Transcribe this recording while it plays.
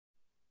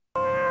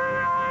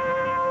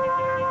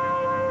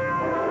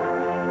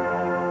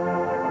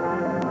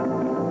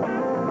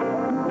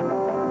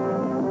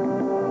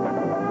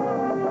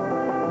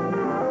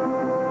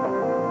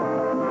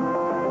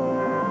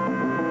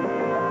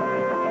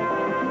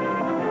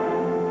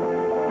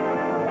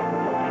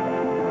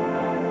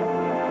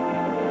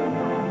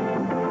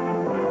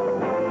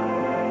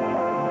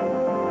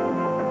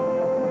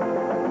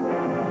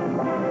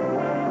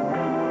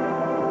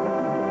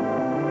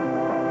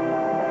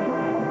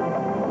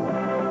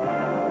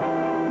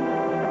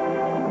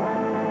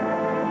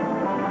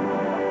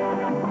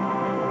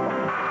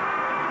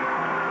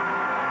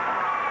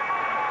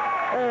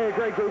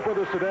Thanks with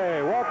us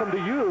today. Welcome to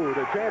you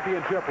to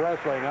Championship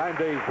Wrestling. I'm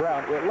Dave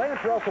Brown.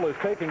 Lance Russell is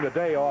taking the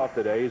day off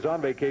today. He's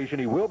on vacation.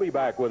 He will be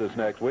back with us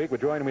next week.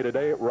 But joining me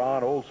today,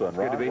 Ron Olson. It's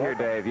good to be here,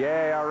 Dave.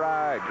 Yay, all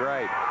right,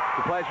 great. It's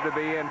a pleasure to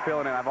be in,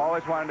 filling in. I've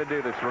always wanted to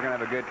do this. We're going to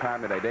have a good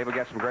time today. Dave, we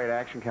got some great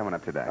action coming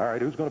up today. All right,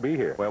 who's going to be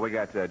here? Well, we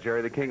got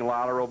Jerry the King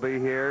Lawler will be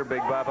here,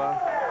 Big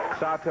Bubba,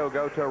 Sato,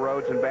 Goto,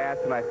 Rhodes, and Bass,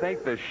 and I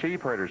think the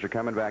Sheep Herders are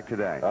coming back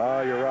today.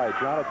 Oh, you're right.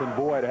 Jonathan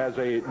Boyd has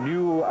a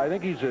new, I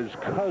think he's his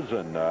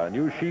cousin,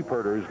 new Sheep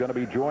Herder is going to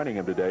be joining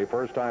him today.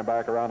 First time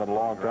back around in a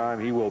long time.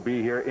 He will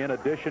be here. In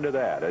addition to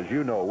that, as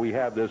you know, we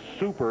have this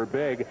super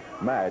big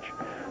match,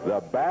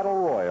 the Battle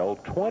Royal,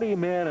 20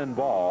 men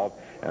involved,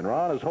 and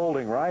Ron is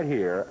holding right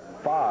here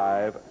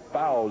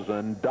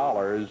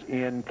 $5,000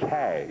 in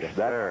cash. Yes,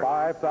 that sir.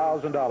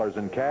 $5,000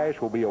 in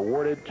cash will be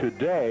awarded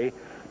today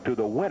to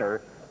the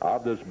winner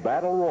of this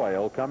Battle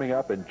Royal coming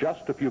up in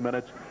just a few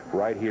minutes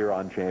right here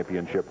on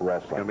Championship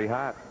Wrestling. It's going to be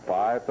hot.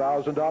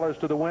 $5,000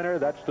 to the winner.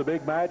 That's the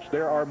big match.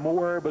 There are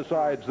more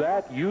besides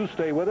that. You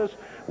stay with us.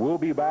 We'll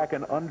be back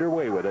and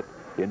underway with it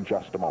in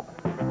just a moment.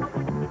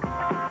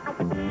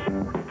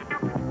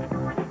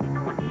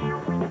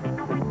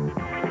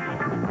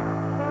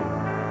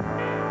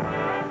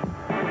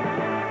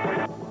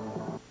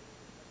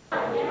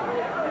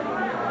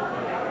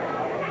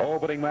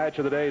 Opening match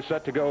of the day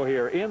set to go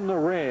here in the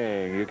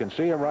ring. You can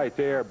see him right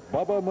there,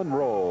 Bubba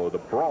Monroe, the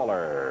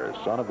brawler,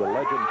 son of the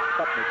legend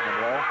Sputnik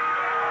Monroe.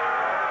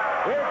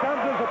 Here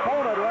comes his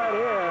opponent right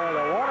here,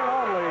 the one and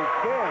only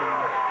King,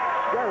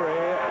 Jerry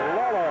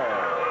Lawler.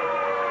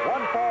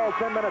 One fall,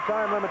 10-minute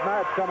time limit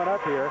match coming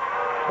up here.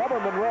 Bubba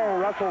Monroe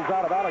wrestles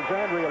out of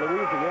Alexandria,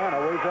 Louisiana,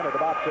 weighs in at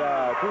about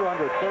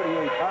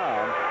 238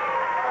 pounds.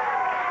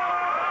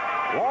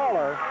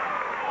 Lawler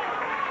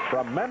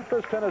from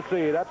Memphis,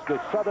 Tennessee. That's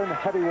the Southern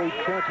Heavyweight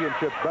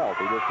Championship belt.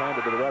 He just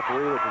handed to the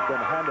referee, which has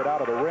been handed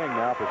out of the ring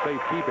now for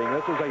safekeeping.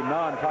 This is a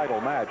non-title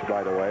match,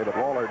 by the way, but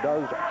Lawler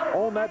does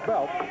own that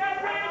belt.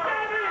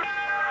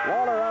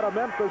 Lawler out of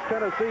Memphis,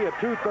 Tennessee at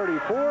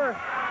 234.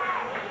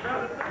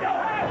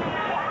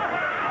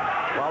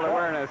 Lawler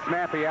wearing a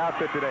snappy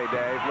outfit today,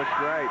 Dave. Looks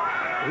great.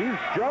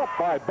 He's jumped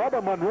by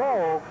Bubba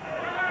Monroe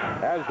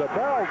as the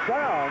bell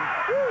sounds.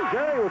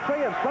 Jerry was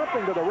saying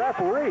something to the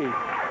referee.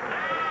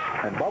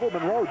 And Bubba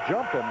Monroe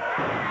jumped him.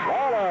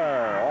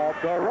 Lawler off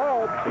the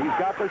rope. He's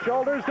got the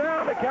shoulders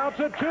down. The count's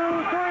at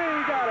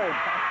 2-3. Got him.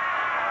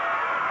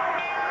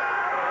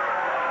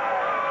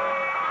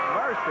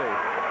 Mercy.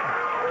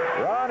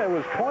 Ron, it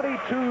was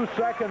 22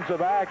 seconds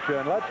of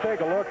action. Let's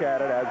take a look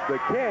at it as the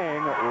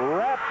King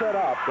wraps it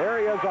up. There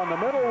he is on the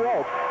middle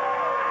rope.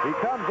 He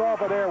comes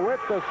off of there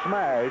with the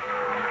smash.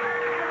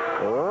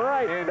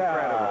 Right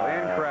Incredible,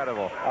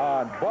 incredible.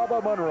 On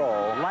Bubba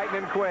Monroe.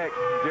 Lightning quick.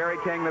 Jerry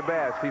King the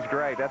best. He's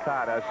great. That's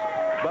hot.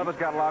 Bubba's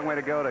got a long way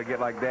to go to get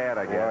like Dad,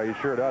 I guess. Well, he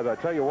sure does. I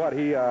tell you what,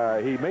 he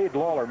made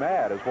Lawler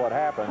mad is what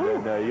happened.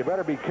 And you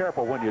better be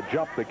careful when you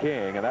jump the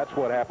King, and that's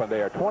what happened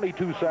there.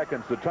 22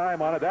 seconds, the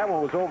time on it. That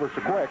one was over so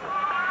quick.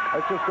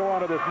 Let's just go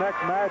on to this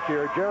next match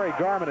here. Jerry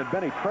Garman and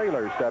Benny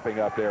Traylor stepping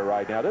up there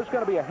right now. This is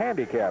going to be a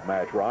handicap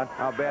match, Ron.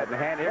 I'll bet.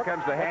 Here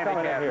comes the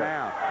handicap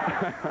now.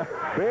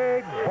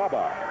 Big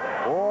Bubba.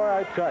 Boy,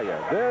 I tell you,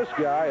 this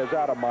guy is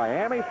out of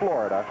Miami,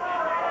 Florida.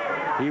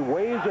 He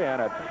weighs in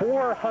at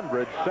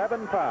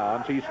 407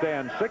 pounds. He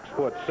stands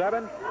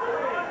 6'7".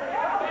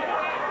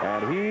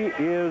 And he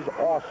is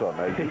awesome,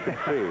 as you can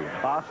see.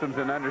 Awesome's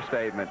an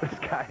understatement. This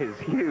guy is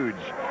huge.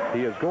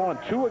 He is going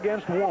 2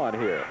 against 1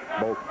 here.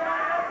 Both.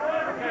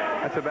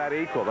 That's about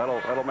equal.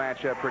 That'll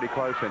match up pretty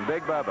close. And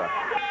Big Bubba.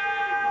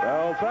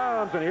 Bell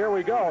sounds, and here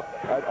we go.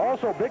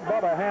 Also, Big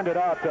Bubba handed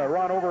out,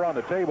 Ron, over on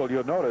the table,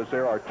 you'll notice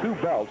there are 2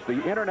 belts,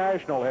 the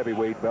International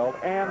Heavyweight belt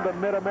and the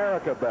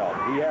Mid-America belt.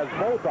 He has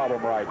both of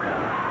them right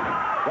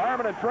now.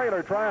 Garman and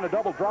Traylor trying a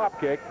double drop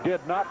kick. Did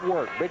not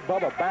work. Big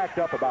Bubba backed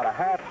up about a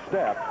half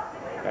step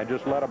and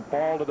just let him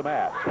fall to the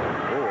mat.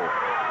 Ooh.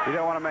 You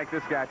don't want to make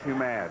this guy too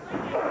mad.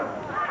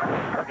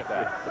 Look at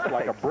that. It's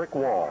like a brick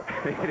wall.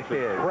 It's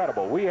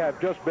incredible. We have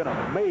just been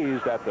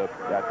amazed at the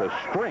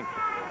strength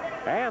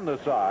and the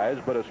size,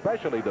 but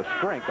especially the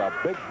strength of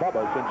Big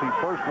Bubba since he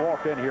first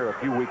walked in here a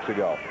few weeks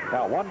ago.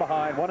 Now, one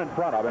behind, one in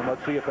front of him.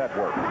 Let's see if that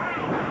works.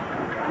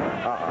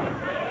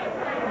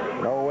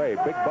 No way.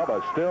 Big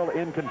Bubba still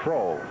in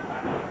control.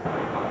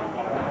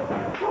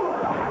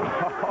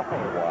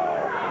 Wow.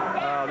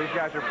 Oh, these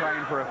guys are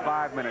playing for a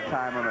 5-minute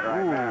time limit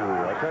right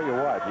now. I tell you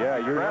what. Yeah,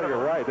 you're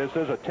right. This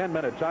is a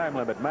 10-minute time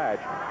limit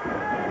match.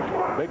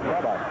 Big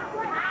Bubba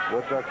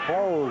with the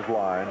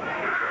clothesline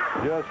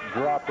just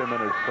dropped him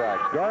in his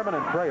tracks. Garman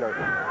and Traylor,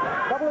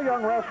 a couple of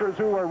young wrestlers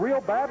who are real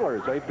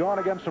battlers. They've gone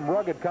against some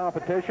rugged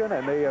competition,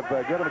 and they have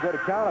given a good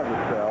account of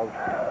themselves.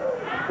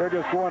 They're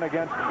just going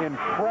against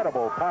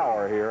incredible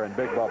power here in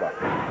Big Bubba.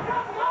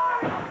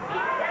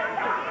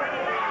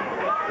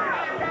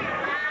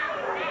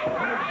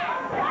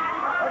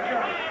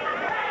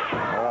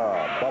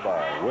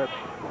 Bubba with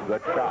the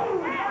chop.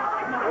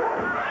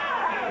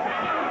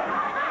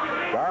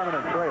 Garman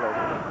and Traylor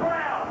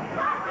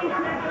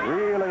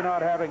Really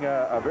not having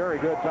a very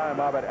good time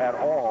of it at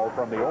all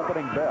from the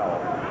opening bell.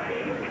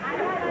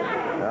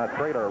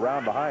 Traylor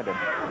around behind him.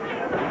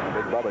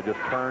 Big Bubba just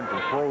turns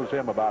and throws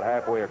him about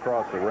halfway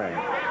across the ring.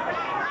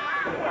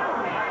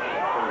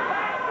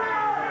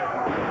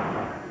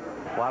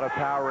 A lot of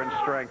power and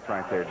strength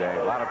right there, Dave.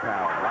 A lot of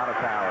power, a lot of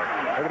power.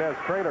 Look at this,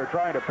 Traylor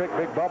trying to pick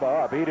Big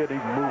Bubba up. He didn't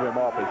even move him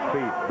off his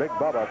feet. Big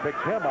Bubba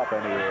picks him up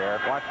in the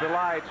air. Watch the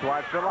lights,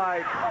 watch the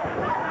lights.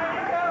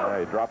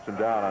 He drops him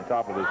down on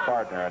top of his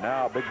partner. And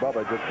now Big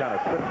Bubba just kind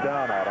of sits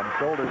down at him,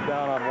 shoulders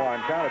down on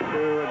one, count of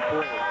 2 and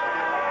 3.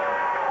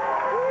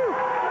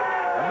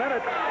 A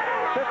minute,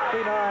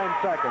 59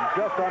 seconds,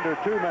 just under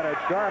 2 minutes.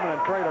 Garman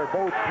and Traylor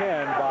both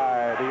pinned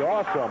by the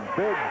awesome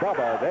Big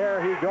Bubba.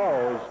 There he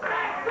goes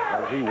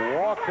as he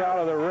walks out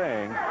of the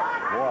ring.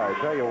 Boy, I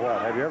tell you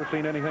what, have you ever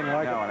seen anything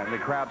like it? No, and the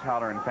crowd's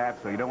hollering fat,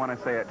 so you don't want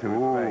to say it to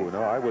his face.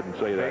 No, I wouldn't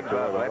say that to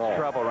him at all. That's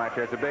trouble right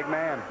there. It's a big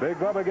man. Big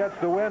Bubba gets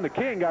the win. The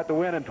King got the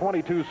win in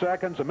 22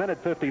 seconds. A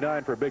minute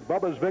 59 for Big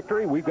Bubba's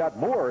victory. We've got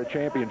more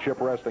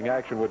championship wrestling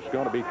action, which is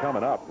going to be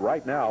coming up.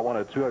 Right now, I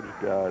want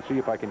to see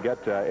if I can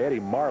get Eddie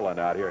Marlin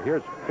out here.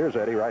 Here's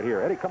Eddie right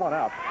here. Eddie, come on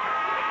out.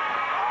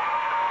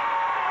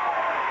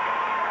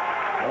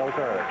 Hello,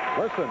 sir.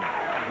 Listen.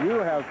 You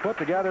have put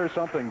together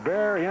something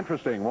very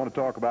interesting. I want to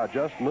talk about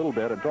just a little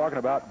bit. I'm talking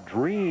about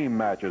dream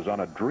matches on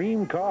a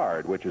dream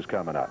card, which is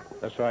coming up.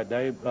 That's right,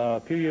 Dave.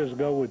 A few years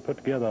ago, we put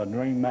together a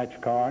dream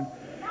match card,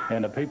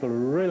 and the people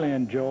really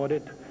enjoyed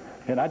it,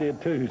 and I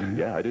did too.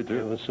 Yeah, I did too.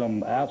 There was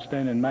some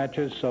outstanding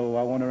matches, so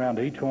I went around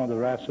to each one of the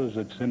wrestlers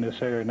that's in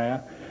this area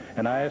now,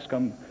 and I asked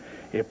them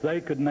if they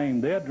could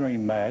name their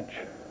dream match,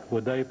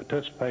 would they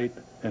participate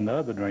in the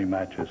other dream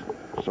matches?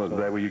 So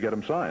that way you get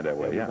them signed that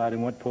way, yeah. Everybody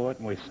went for it,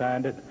 and we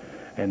signed it.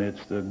 And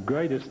it's the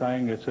greatest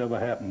thing that's ever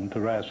happened to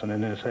wrestling in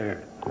this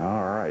area.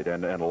 All right,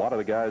 and a lot of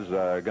the guys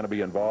going to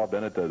be involved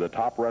in it, the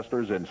top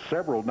wrestlers in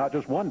several, not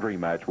just one dream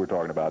match we're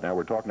talking about now.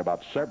 We're talking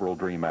about several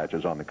dream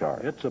matches on the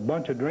card. It's a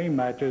bunch of dream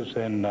matches,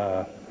 and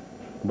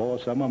boy,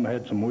 some of them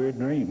had some weird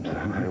dreams.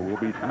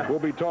 We'll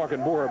be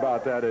talking more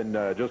about that in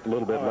just a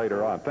little bit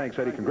later on. Thanks,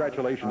 Eddie.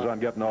 Congratulations on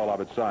getting all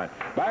of it signed.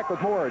 Back with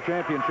more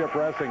championship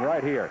wrestling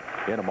right here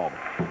in a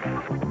moment.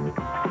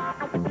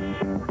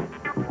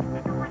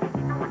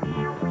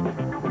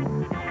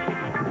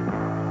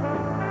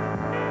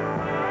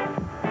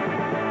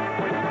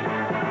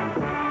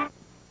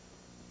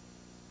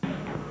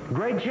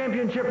 Great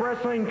championship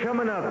wrestling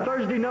coming up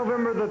Thursday,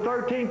 November the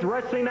 13th.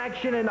 Wrestling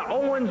action in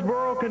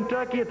Owensboro,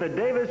 Kentucky at the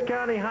Davis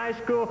County High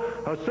School.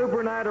 A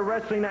super night of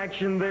wrestling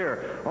action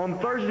there. On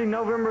Thursday,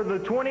 November the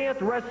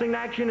 20th, wrestling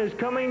action is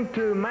coming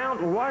to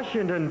Mount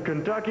Washington,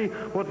 Kentucky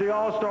with the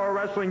All-Star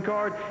Wrestling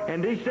card.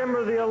 And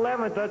December the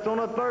 11th, that's on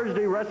a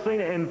Thursday,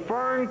 wrestling in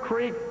Fern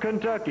Creek,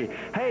 Kentucky.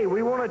 Hey,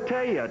 we want to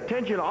tell you,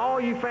 attention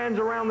all you fans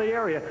around the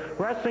area,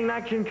 wrestling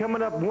action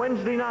coming up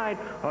Wednesday night,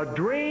 a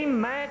dream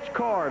match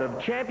card of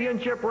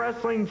championship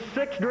wrestling,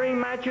 6 dream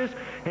matches,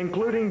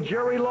 including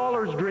Jerry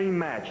Lawler's dream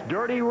match,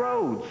 Dirty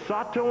Rhodes,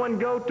 Sato and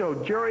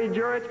Goto, Jerry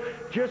Jarrett,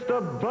 just a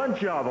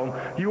bunch of them.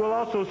 You will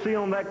also see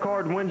on that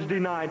card Wednesday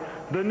night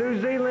the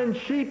New Zealand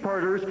Sheep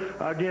Herders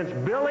against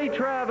Billy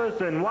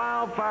Travis and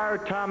Wildfire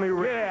Tommy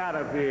Rich. Get out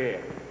of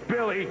here.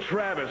 Billy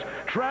Travis.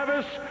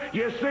 Travis,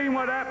 you seen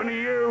what happened to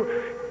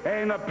you,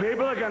 and the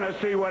people are going to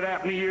see what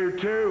happened to you,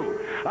 too.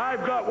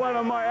 I've got one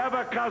of my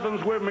other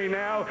cousins with me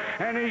now,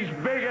 and he's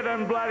bigger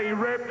than bloody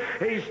Rip.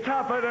 He's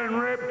tougher than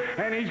Rip,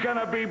 and he's going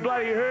to be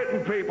bloody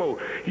hurting people.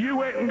 You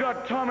went and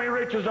got Tommy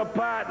Rich as a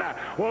partner.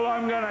 Well,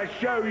 I'm going to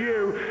show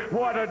you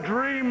what a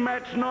dream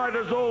match night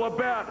is all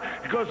about,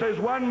 because there's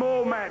one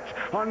more match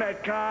on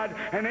that card,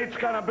 and it's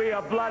going to be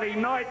a bloody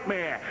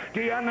nightmare.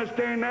 Do you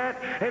understand that?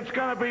 It's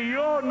going to be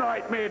your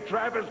nightmare,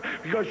 Travis,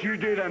 because you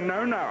did a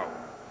no-no.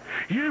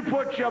 You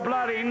put your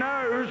bloody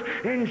nose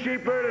in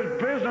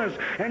Sheepherder's business,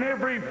 and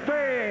every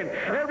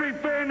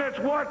fan that's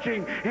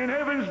watching in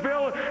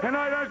Evansville, and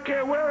I don't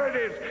care where it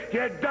is,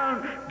 you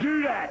don't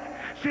do that.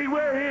 See,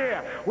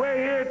 we're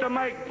here to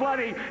make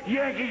bloody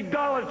Yankee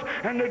dollars,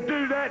 and to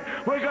do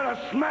that, we're going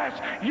to smash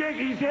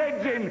Yankees'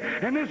 heads in,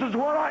 and this is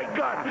what I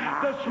got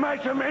to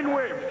smash them in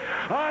with.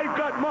 I've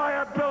got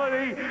my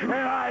ability, and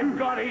I've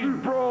got his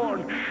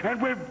brawn,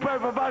 and with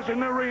both of us in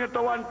the ring at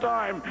the one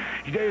time,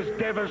 there's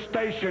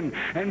devastation,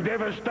 and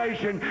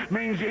devastation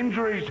means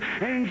injuries.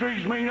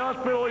 Injuries mean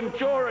hospital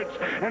insurance,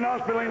 and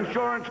hospital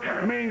insurance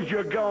means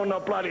you're going to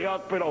bloody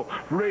hospital,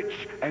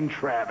 Rich and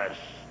Travis.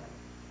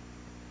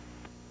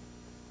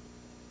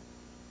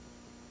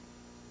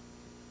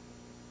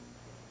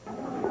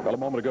 Well, a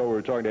moment ago, we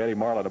were talking to Eddie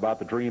Marlin about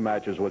the dream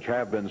matches which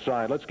have been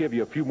signed. Let's give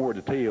you a few more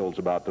details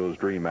about those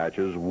dream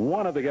matches.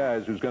 One of the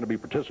guys who's going to be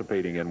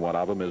participating in one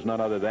of them is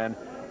none other than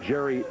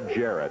Jerry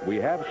Jarrett. We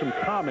have some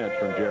comments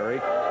from Jerry,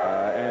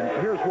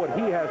 and here's what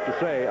he has to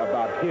say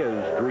about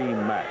his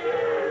dream match.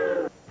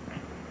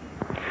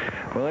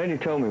 Well, Eddie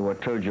told me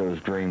what Tojo's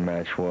dream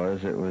match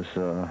was. It was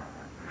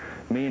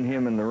me and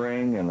him in the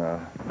ring and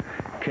a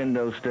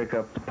kendo stick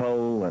up the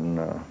pole and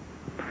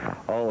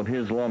all of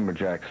his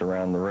lumberjacks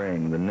around the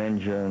ring, the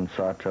Ninja and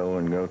Sato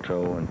and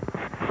Goto and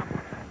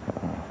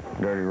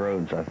Dirty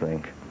Rhodes, I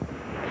think.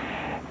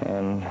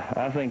 And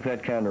I think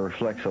that kind of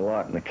reflects a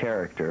lot in the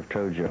character of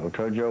Tojo.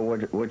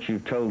 Tojo, what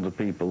you've told the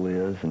people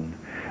is, and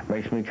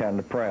makes me kind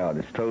of proud,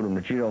 it's told them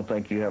that you don't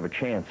think you have a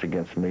chance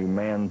against me,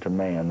 man to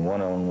man,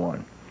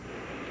 one-on-one.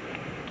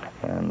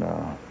 And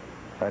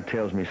that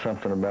tells me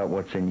something about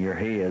what's in your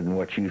head and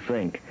what you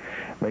think.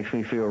 Makes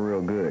me feel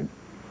real good.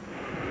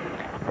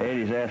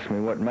 Eddie's asked me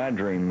what my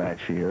dream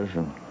match is,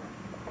 and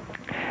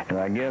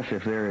I guess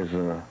if there is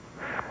a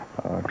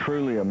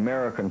truly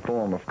American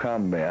form of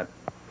combat,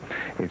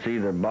 it's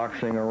either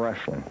boxing or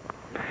wrestling.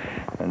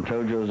 And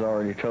Tojo's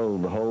already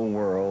told the whole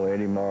world,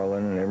 Eddie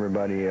Marlin and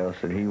everybody else,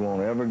 that he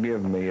won't ever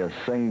give me a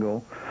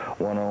single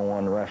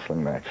one-on-one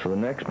wrestling match. So the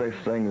next best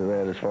thing to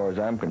that, as far as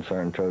I'm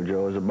concerned,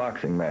 Tojo, is a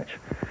boxing match.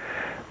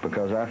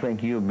 Because I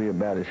think you'll be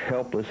about as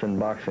helpless in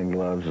boxing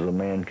gloves as a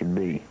man could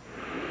be.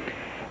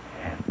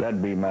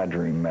 That'd be my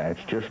dream match.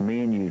 Just me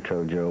and you,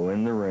 Tojo,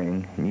 in the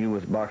ring, and you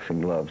with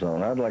boxing gloves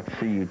on. I'd like to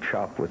see you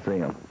chop with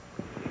them.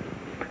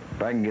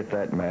 If I can get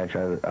that match,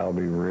 I'll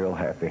be real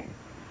happy.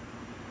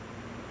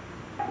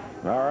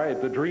 All right,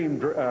 the dream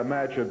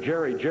match of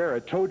Jerry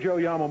Jarrett. Tojo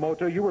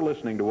Yamamoto, you were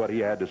listening to what he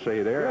had to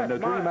say there, yes, and the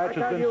dream match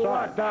has been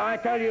signed. I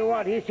tell you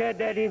what, he said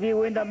that if he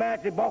win the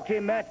match, the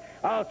boxing match,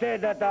 I'll say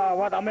that,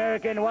 what,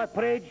 American, what,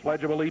 pledge?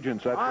 Pledge of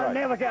Allegiance, that's right. I'll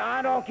never say,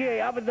 I don't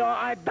care. Even though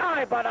I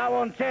die, but I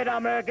won't say the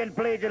American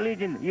Pledge of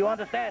Allegiance. You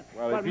understand?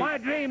 Well, but my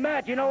dream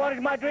match, you know what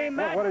is my dream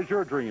match? What is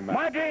your dream match?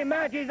 My dream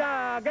match is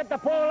get the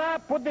pole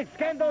up, put the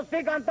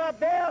candlestick on top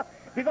there,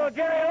 because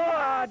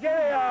Jarrett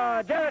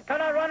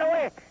cannot run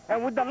away.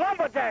 And with the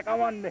lumberjack, I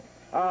want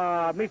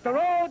Mr.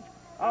 Rhodes,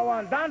 I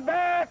want Don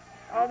Bass,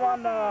 I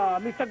want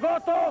Mr.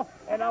 Goto,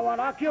 and I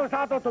want Akio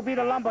Sato to be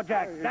the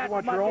lumberjack. You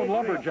want your own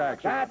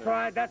lumberjacks. That's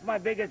right. That's my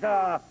biggest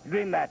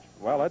dream match.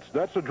 Well,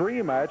 that's a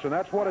dream match, and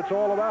that's what it's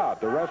all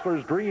about, the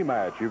wrestler's dream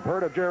match. You've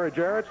heard of Jerry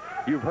Jarrett's.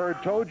 You've heard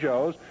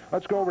Tojo's.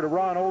 Let's go over to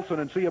Ron Olson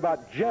and see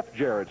about Jeff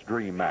Jarrett's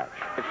dream match.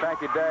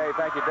 Thank you, Dave.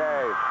 Thank you,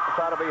 Dave. It's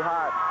ought to be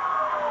hot.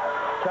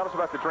 Tell us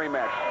about the dream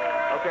match.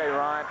 Okay,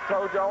 Ron.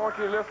 Tojo, I want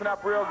you to listen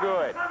up real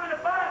good.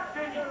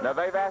 Now,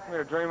 they've asked me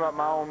to dream up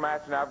my own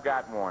match, and I've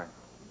got one.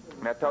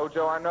 Now,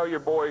 Tojo, I know your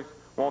boys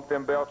want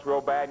them belts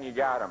real bad, and you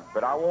got them.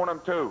 But I want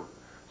them, too.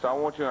 So I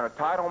want you in a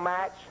title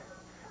match,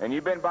 and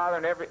you've been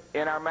bothering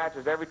in our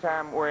matches every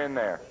time we're in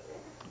there.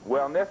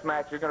 Well, in this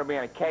match, you're going to be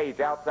in a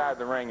cage outside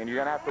the ring, and you're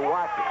going to have to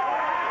watch it.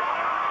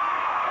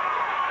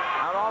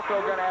 I'm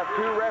also going to have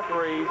 2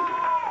 referees,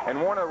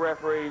 and one of the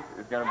referees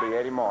is going to be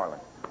Eddie Marlin.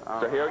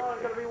 So here,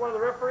 going to be one of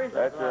the referees?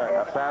 That's right.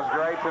 That sounds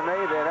great to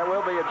me, then. That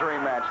will be a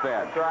dream match,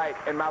 then. That's right.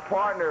 And my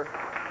partner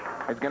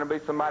is going to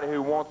be somebody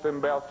who wants them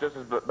belts just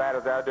as bad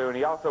as I do, and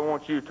he also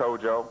wants you,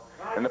 Tojo.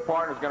 And the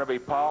partner is going to be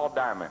Paul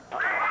Diamond.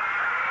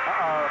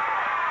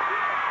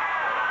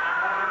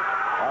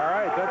 All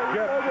right, that's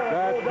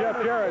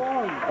Jeff Jarrett.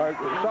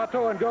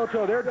 Sato and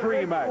Goto, their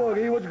dream match. Look,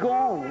 he was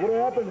gone. What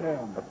happened to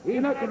him?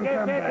 He's not going to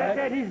come back.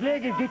 They said his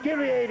leg is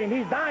deteriorating.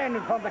 He's dying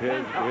from the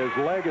cancer.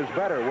 His leg is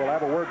better. We'll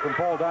have a word from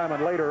Paul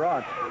Diamond later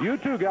on. You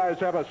two guys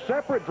have a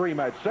separate dream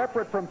match,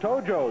 separate from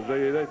Tojo's.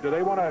 Do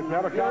they want to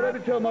have a comment? Yeah, let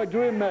me tell my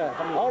dream match.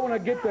 I want to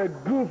get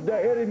that goof,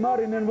 that Eddie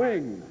Martin in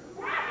ring.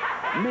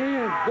 Me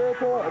and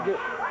Goto,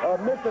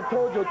 Mr.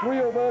 Tojo, 3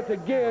 of us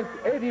against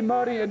Eddie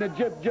Martin and the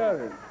Jeff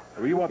Jarrett.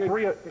 You want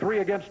three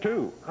against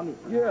 2?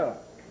 Yeah.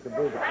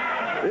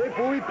 If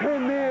we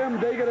pin them,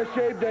 they got to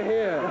shave their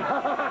head.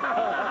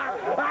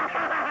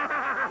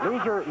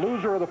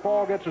 Loser of the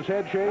fall gets his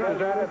head shaved. Is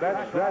that it?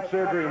 That's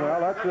their dream. Well,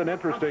 that's an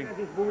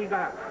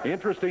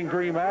interesting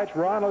dream match.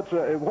 Ron,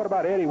 what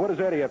about Eddie? What does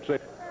Eddie have to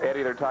say?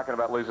 Eddie, they're talking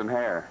about losing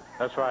hair.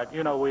 That's right.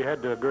 You know, we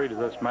had to agree to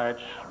this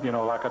match, you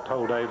know, like I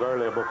told Dave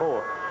earlier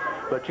before.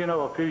 But, you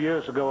know, a few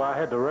years ago, I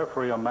had to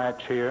referee a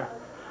match here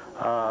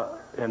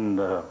in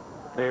the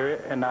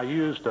area, and I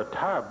used a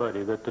tire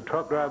buddy that the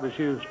truck drivers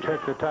use to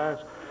check their tires.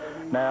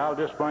 Now, I'll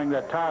just bring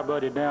that tire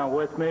buddy down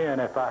with me, and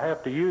if I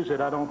have to use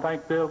it, I don't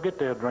think they'll get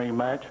their dream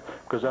match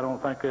because I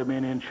don't think they'll be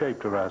in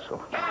shape to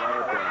wrestle.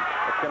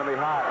 It's going to be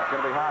hot. It's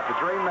going to be hot. The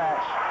dream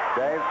match,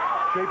 Dave.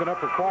 Shaping up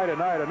for quite a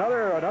night.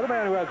 Another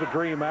man who has a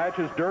dream match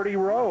is Dirty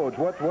Rhodes.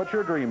 What's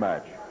your dream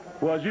match?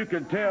 Well, as you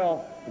can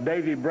tell,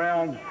 Davy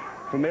Brown,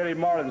 from Eddie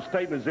Marlin's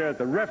statements there, that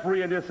the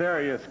referee in this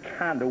area is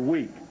kind of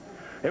weak.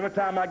 Every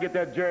time I get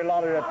that Jerry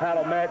Lawler that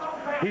title match,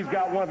 he's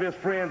got one of his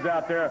friends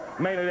out there,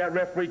 mainly that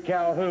referee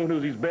Calhoun,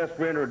 who's his best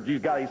friend, or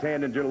he's got his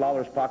hand in Jerry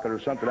Lawler's pocket or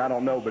something, I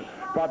don't know, but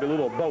probably a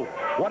little of both.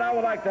 What I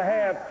would like to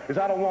have is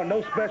I don't want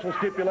no special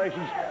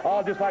stipulations. All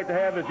I'd just like to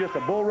have is just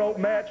a bull rope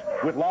match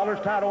with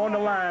Lawler's title on the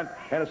line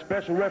and a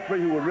special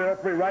referee who will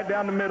referee right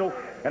down the middle.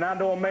 And I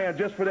know a man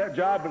just for that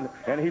job,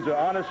 and he's an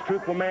honest,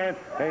 truthful man,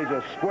 and he's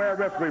a square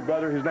referee,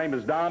 brother. His name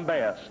is Don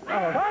Bass.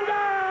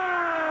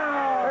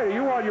 Hey,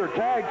 you want your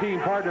tag team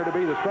partner to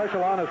be the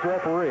special honest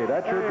referee.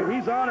 That's your...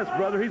 He's honest,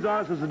 brother. He's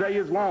honest as the day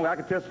is long. I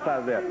can testify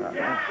to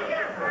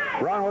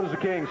that. Ron, what does the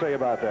king say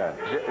about that?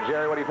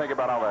 Jerry, what do you think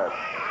about all that?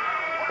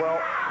 Well,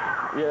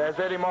 Yeah, as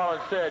Eddie Marlin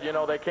said, you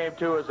know, they came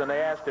to us and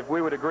they asked if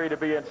we would agree to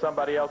be in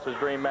somebody else's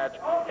dream match,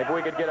 if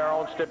we could get our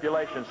own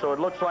stipulations. So it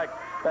looks like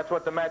that's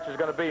what the match is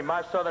going to be.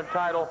 My Southern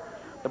title,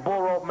 the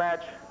bull rope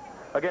match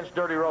against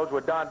Dirty Rhodes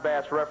with Don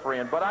Bass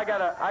refereeing. But I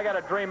got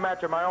a dream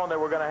match of my own that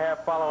we're going to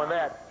have following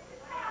that.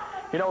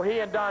 You know, he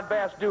and Don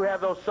Bass do have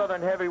those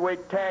Southern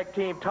heavyweight tag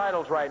team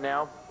titles right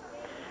now.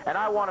 And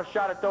I want a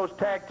shot at those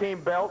tag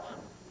team belts.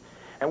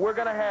 And we're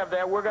going to have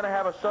that. We're going to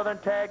have a Southern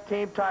tag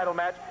team title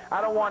match. I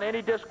don't want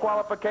any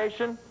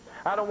disqualification.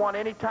 I don't want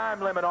any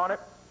time limit on it.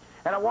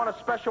 And I want a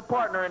special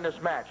partner in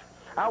this match.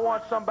 I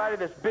want somebody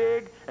that's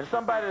big and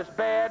somebody that's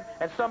bad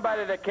and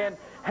somebody that can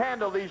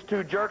handle these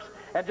two jerks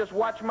and just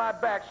watch my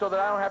back so that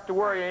I don't have to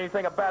worry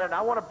anything about it. And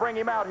I want to bring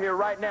him out here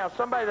right now,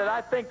 somebody that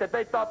I think that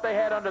they thought they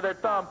had under their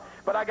thumb,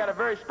 but I got a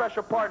very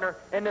special partner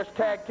in this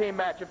tag team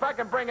match. If I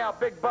can bring out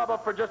Big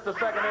Bubba for just a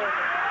second here.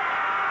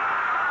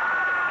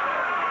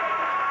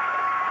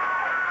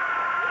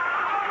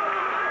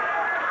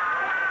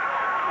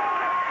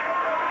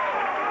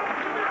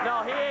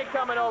 No, he ain't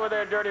coming over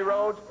there, Dirty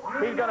Rhodes.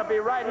 He's going to be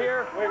right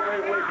here. Wait.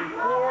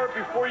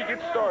 Before you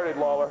get started,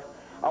 Lawler,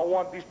 I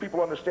want these people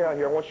to understand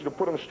here. I want you to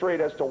put them straight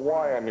as to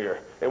why I'm here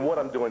and what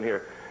I'm doing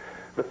here.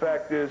 The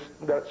fact is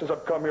that since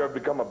I've come here, I've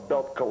become a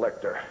belt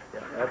collector.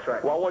 Yeah, that's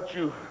right. Well, I want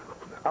you,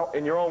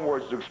 in your own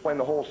words, to explain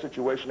the whole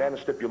situation and the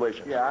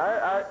stipulations.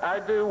 Yeah, I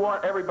do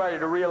want everybody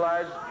to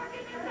realize,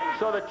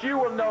 so that you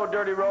will know,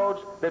 Dirty Rhodes,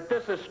 that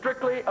this is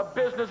strictly a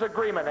business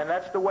agreement, and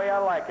that's the way I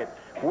like it.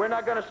 We're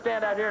not going to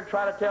stand out here and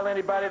try to tell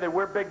anybody that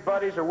we're big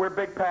buddies or we're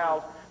big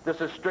pals. This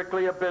is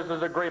strictly a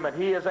business agreement.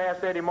 He has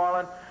asked Eddie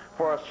Marlin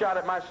for a shot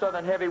at my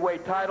Southern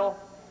heavyweight title,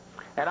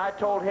 and I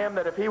told him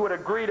that if he would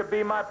agree to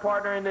be my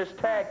partner in this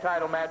tag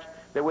title match,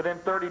 that within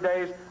 30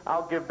 days,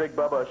 I'll give Big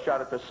Bubba a shot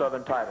at the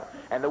Southern title.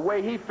 And the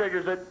way he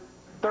figures it,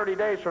 30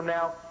 days from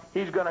now,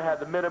 he's going to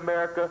have the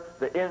Mid-America,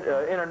 the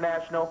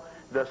International,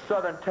 the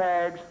Southern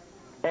Tags,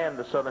 and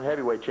the Southern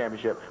Heavyweight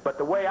Championship. But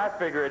the way I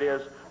figure it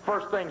is,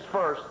 first things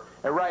first,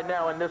 and right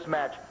now in this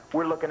match,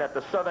 we're looking at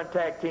the Southern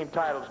Tag Team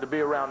titles to be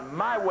around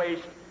my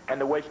waist and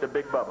the waist of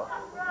Big Bubba.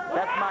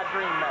 That's my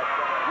dream match.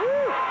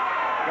 Woo!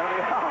 Gonna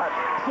be hot.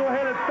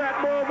 So-headed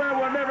fat boy man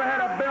will never had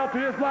a belt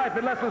in his life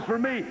unless it's for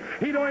me.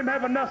 He don't even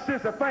have enough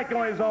sense to think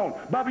on his own.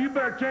 Bubba, you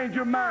better change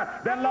your mind.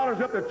 That Lawler's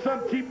up to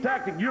some cheap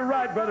tactic. You're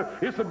right, brother.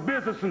 It's a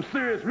business, some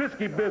serious,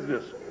 risky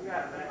business.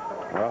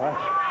 Well,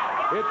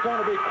 it's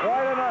going to be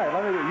quite a night.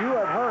 You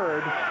have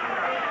heard,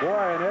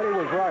 boy, and Eddie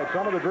was right.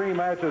 Some of the dream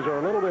matches are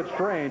a little bit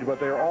strange, but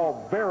they're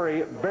all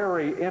very,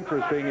 very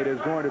interesting. It is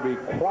going to be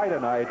quite a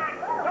night.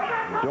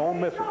 Don't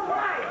miss it.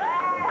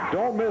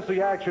 Don't miss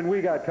the action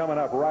we got coming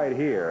up right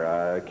here.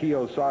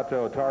 Kiyo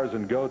Sato,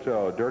 Tarzan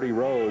Goto, Dirty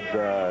Rhodes,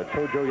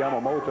 Tojo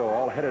Yamamoto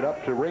all headed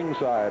up to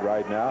ringside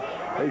right now.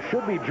 They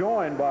should be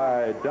joined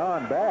by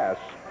Don Bass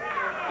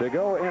to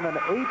go in an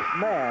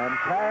 8-man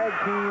tag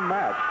team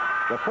match.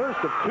 The first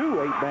of 2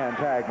 8-man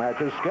tag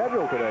matches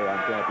scheduled today on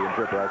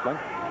Championship Wrestling.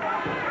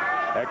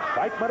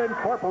 Excitement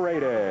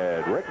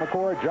Incorporated. Rick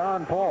McCord,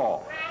 John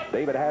Paul,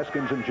 David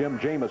Haskins, and Jim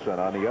Jamison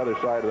on the other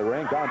side of the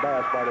ring. Don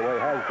Bass, by the way,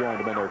 has joined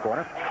them in their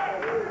corner.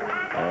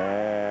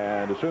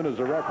 And as soon as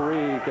the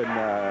referee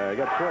can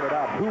get sorted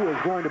out who is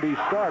going to be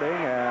starting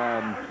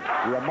and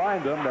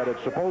remind them that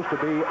it's supposed to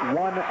be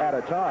one at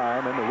a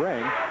time in the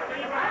ring,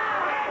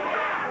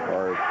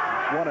 or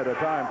one at a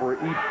time for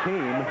each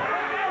team.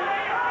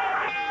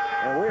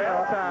 And we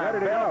are ready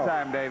to go. Bell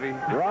time, Davey.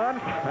 Ron?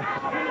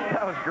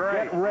 That was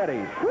great. Get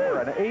ready for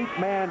an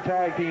 8-man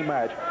tag team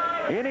match.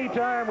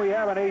 Anytime we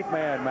have an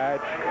 8-man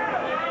match,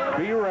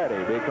 be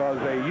ready, because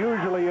they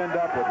usually end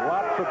up with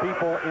lots of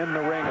people in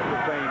the ring at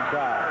the same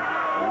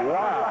time.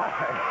 Wow.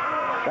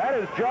 That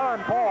is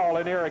John Paul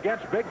in here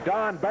against Big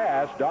Don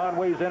Bass. Don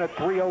weighs in at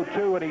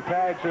 302, and he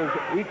tags his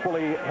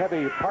equally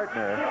heavy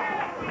partner,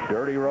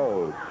 Dirty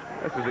Rhodes.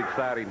 This is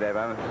exciting, Dave.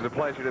 This is a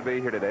pleasure to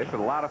be here today. It's a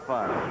lot of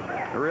fun.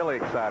 Really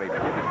exciting. Good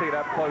to see it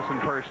up close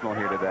and personal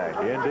here today.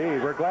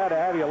 Indeed. We're glad to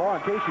have you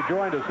along. In case you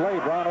joined us late,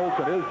 Ron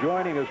Olson is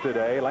joining us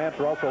today. Lance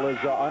Russell is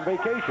on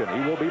vacation.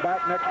 He will be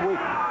back next week.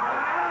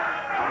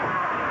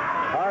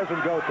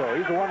 Tarzan Goto,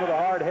 he's the one with the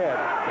hard head.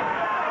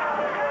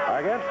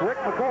 Against Rick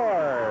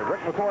McCord. Rick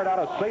McCord out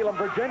of Salem,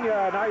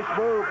 Virginia. Nice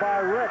move by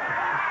Rick.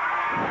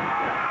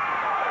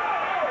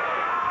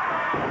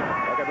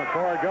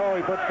 McCord go.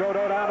 He puts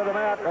Goto down to the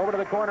mat. Over to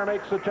the corner,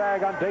 makes the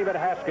tag on David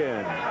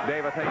Haskins.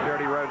 Dave, I think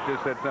Dirty Rhodes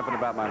just said something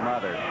about my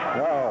mother.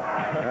 Oh,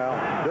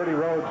 well, Dirty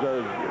Rhodes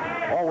is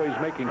always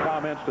making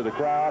comments to the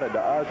crowd and to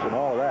us and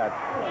all of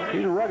that.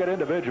 He's a rugged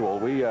individual.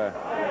 We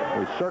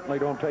certainly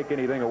don't take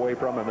anything away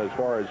from him as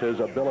far as his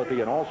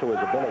ability and also his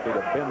ability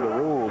to bend the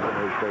rules in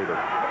his favor.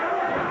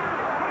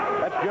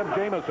 That's Jim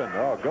Jamison.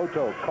 Oh,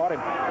 Goto caught him.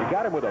 He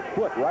got him with a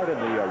foot right in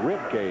the rib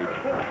cage.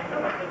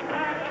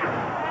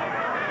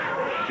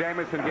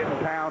 Jamison getting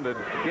pounded.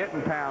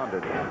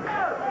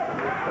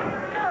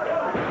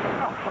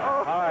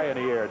 High in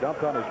the air,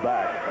 dumped on his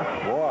back.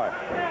 Boy.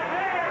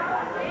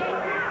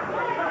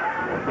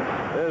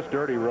 This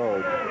Dirty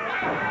Rhodes.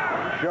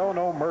 Show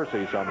no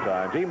mercy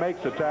sometimes. He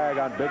makes the tag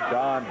on big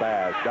Don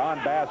Bass. Don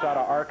Bass out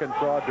of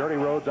Arkansas, Dirty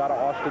Rhodes out of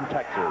Austin,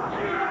 Texas.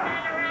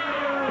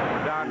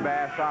 Don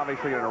Bass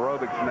obviously an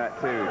aerobics nut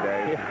too,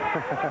 Dave.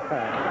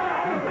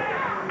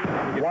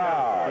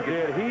 Wow,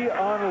 did he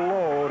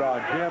unload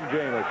on Jim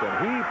Jamison.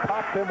 He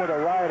popped him with a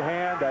right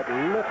hand that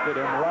lifted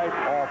him right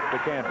off the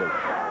canvas.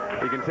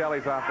 You can tell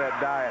he's off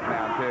that diet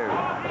now,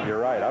 too. You're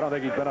right. I don't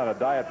think he's been on a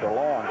diet for a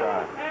long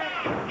time.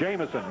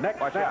 Jamison, next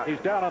snap. He's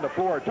down on the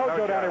floor.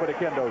 Tojo down here with a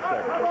kendo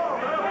stick.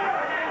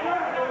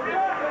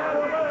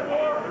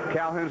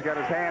 Calhoun's got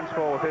his hands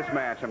full with this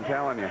match, I'm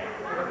telling you.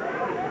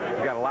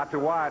 He's got a lot to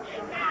watch.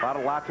 A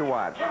lot to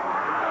watch.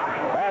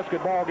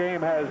 Basketball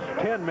game has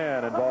 10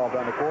 men involved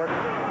on the court.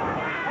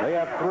 They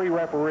have 3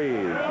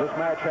 referees. This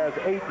match has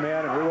 8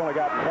 men, and we've only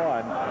got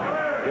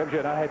 1. Gives you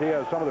an idea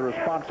of some of the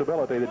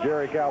responsibility that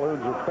Jerry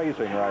Calhoun's are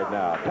facing right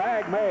now.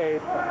 Tag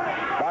made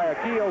by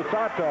Akio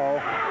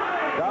Sato.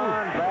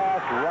 Don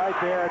Bass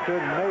right there to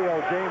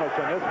nail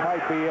Jamison. This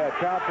might be it.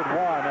 Counts at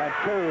 1 and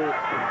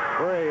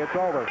 2, 3. It's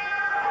over.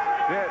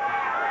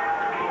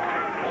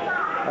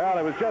 Well,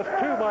 it was just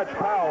too much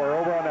power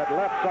over on that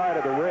left side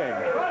of the ring.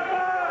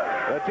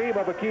 The team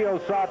of Akio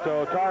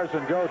Sato,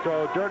 Tarzan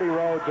Goto, Dirty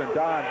Rhodes, and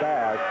Don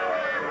Bass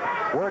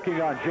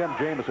working on Jim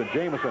Jamison.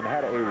 Jamison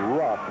had a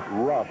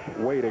rough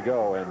way to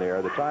go in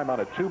there. The time on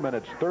it 2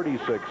 minutes,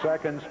 36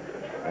 seconds,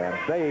 and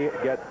they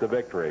get the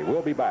victory.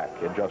 We'll be back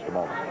in just a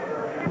moment.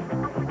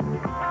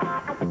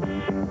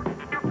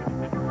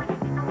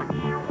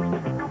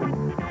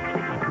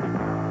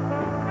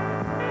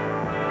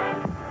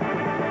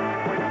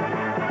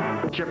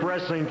 Championship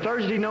Wrestling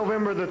Thursday,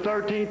 November the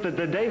 13th at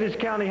the Davis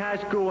County High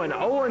School in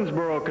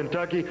Owensboro,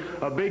 Kentucky.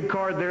 A big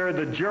card there.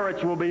 The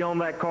Jarretts will be on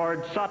that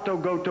card. Sato,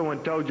 Goto,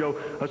 and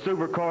Tojo, a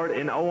super card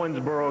in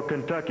Owensboro,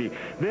 Kentucky.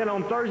 Then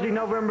on Thursday,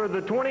 November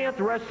the 20th,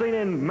 wrestling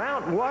in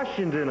Mount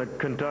Washington,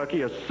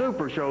 Kentucky, a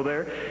super show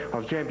there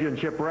of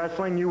Championship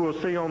Wrestling. You will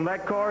see on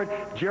that card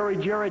Jerry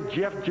Jarrett,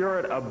 Jeff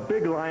Jarrett, a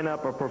big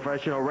lineup of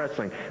professional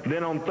wrestling.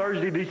 Then on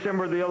Thursday,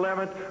 December the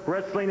 11th,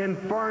 wrestling in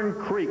Fern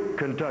Creek,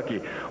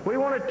 Kentucky. We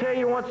want to tell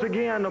you once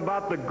again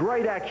about the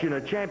great action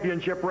of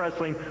Championship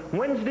Wrestling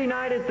Wednesday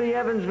night at the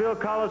Evansville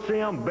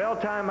Coliseum, bell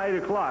time 8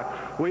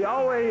 o'clock. We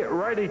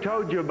already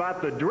told you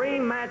about the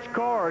dream match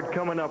card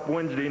coming up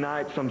Wednesday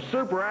night, some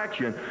super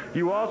action.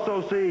 You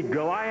also see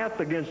Goliath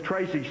against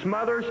Tracy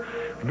Smothers.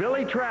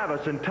 Billy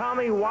Travis and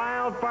Tommy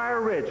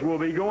Wildfire Rich will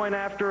be going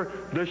after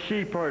the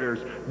Sheepherders.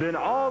 Then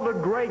all the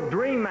great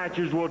dream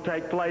matches will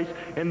take place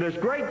in this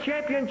great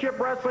Championship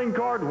Wrestling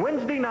card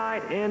Wednesday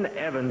night in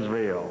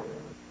Evansville.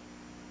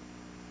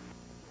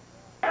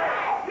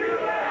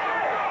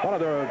 One of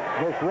the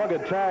most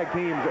rugged tag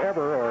teams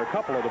ever, or a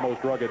couple of the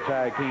most rugged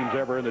tag teams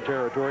ever in the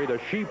territory, the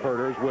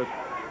Sheepherders, with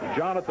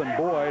Jonathan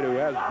Boyd, who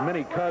has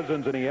many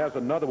cousins, and he has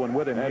another one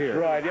with him here. That's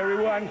right.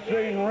 Everyone's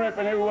seen Rip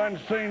and everyone's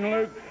seen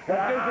Luke.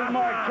 But this is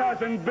my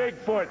cousin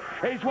Bigfoot.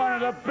 He's one of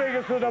the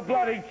biggest of the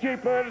bloody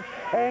Sheepherders,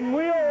 and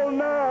we all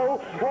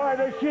know why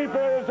the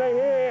Sheepherders are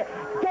here,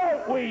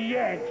 don't we,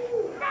 Yanks?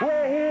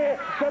 We're here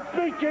to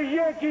beat your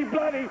Yankee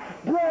bloody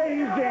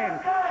brains in,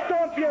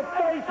 stomp your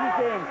faces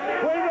in.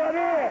 We're not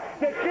here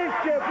to kiss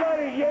your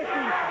bloody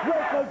Yankee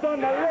wrestlers on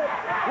the lips.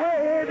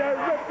 We're here to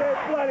rip their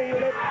bloody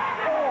lips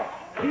off.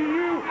 Do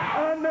you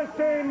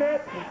understand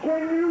that?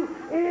 Can you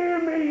hear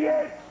me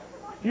yet?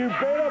 You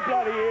better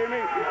bloody hear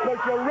me,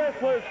 because your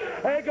wrestlers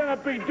are going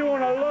to be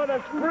doing a lot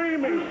of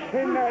screaming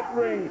in that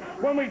ring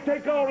when we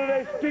take all of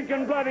their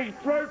stinking bloody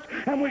throats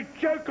and we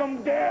choke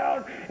them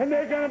down, and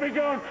they're going to be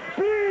going,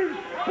 please,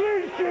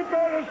 please,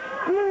 Sheepherders,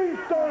 please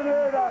don't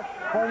hurt us.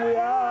 And we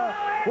are.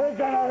 We're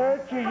going to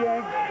hurt you,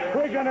 Yanks.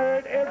 We're going to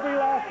hurt every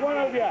last one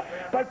of you.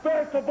 But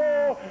first of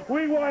all,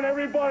 we want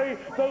everybody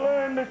to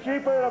learn the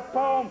Sheepherder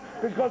poem,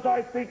 because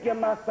I think you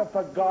must have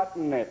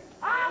forgotten it.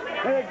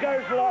 And it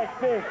goes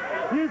like this.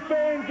 You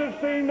fans have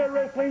seen the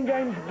wrestling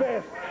game's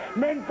best.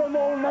 Men from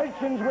all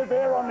nations with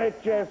hair on their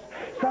chests.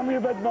 Some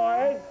you've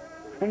admired,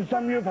 and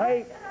some you've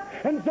hated.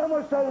 And some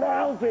are so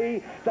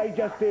lousy, they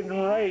just didn't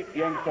rate,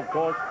 Yanks, of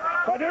course.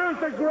 But who's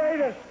the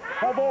greatest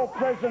of all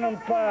present and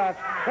past?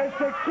 It's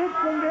the kids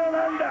from down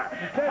under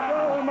that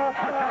roll them up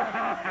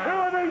fast. Who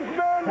are these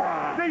men?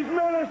 These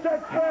men are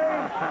such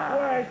fans.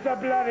 Why, it's the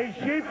bloody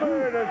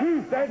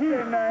Sheepherders. That's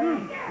their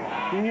name.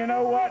 And you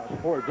know what?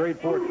 Oh, great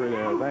poetry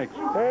there, thanks.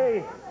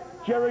 Hey,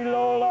 Jerry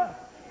Lawler,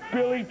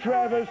 Billy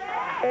Travis,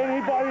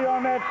 anybody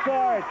on that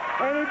side,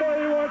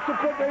 anybody who wants to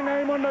put their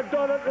name on the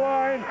dotted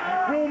line,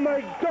 we'll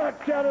make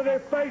dots out of their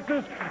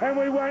faces, and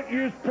we won't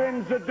use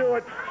pens to do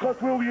it, because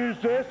we'll use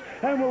this,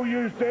 and we'll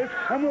use this,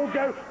 and we'll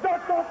go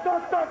dot, dot,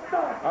 dot, dot,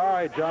 dot. All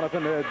right,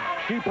 Jonathan, the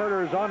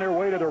Sheepherders on their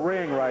way to the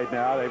ring right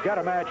now. They've got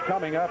a match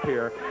coming up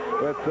here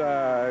with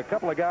a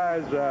couple of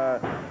guys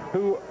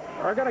who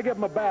are going to give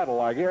them a battle,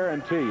 I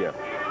guarantee you.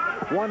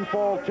 One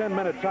full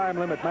 10-minute time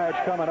limit match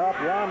coming up.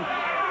 One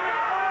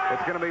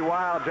It's going to be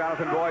wild.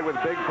 Jonathan Boyd with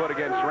Bigfoot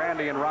against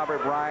Randy and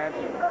Robert Bryant.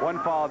 One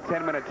fall,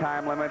 10-minute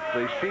time limits.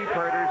 The sheep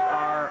herders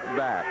are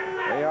back.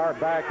 They are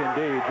back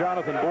indeed.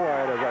 Jonathan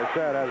Boyd, as I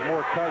said, has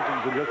more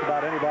cousins than just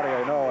about anybody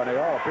I know, and they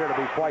all appear to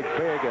be quite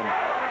big and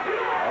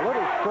a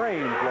little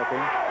strange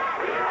looking.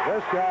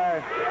 This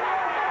guy,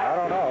 I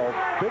don't know,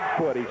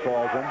 Bigfoot he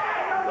calls him.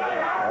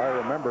 I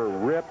remember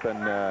Rip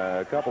and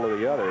a couple of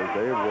the others.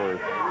 They were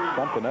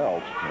something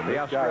else. And The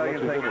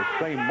Australian thing, the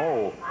same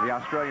mold. The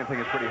Australian thing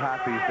is pretty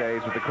hot these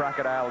days with the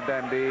Crocodile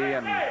Dundee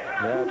and...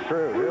 That's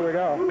true. Here we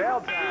go.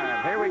 Bell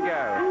time. Here we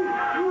go.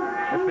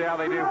 Let's see how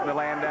they do from the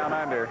land down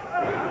under.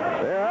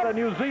 They're out of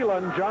New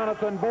Zealand,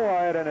 Jonathan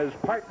Boyd and his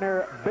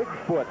partner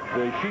Bigfoot,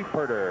 the sheep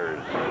herders.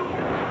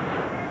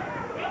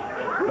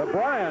 The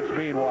Bryants,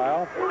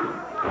 meanwhile,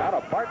 out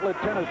of Bartlett,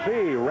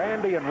 Tennessee,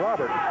 Randy and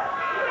Robert.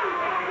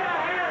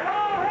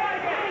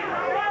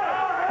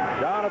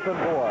 Jonathan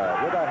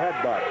Boyd with a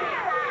headbutt.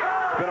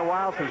 It's been a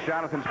while since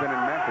Jonathan's been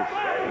in Memphis.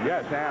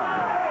 Yes, town.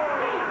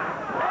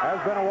 Has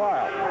been a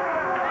while.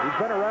 He's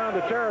been around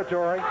the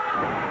territory,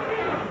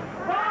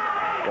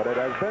 but it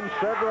has been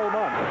several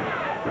months.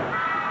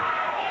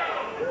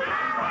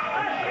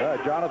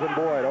 Jonathan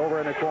Boyd over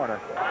in the corner.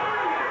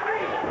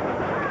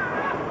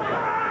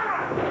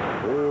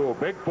 Ooh,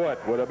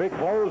 Bigfoot with a big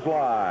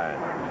clothesline.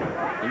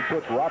 He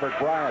puts Robert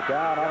Bryant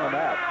down on the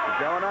mat. He's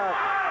going up.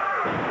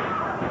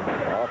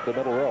 Off the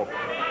middle rope.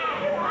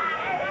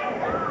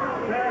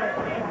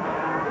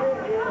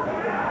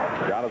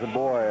 Jonathan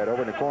Boyd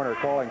over in the corner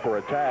calling for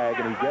a tag,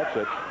 and he gets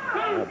it.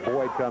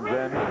 Boyd comes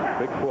in.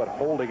 Bigfoot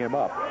holding him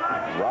up.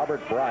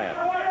 Robert Bryant.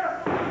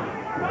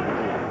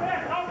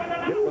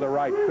 Hit with a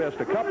right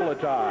fist a couple of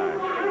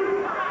times.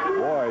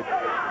 Boyd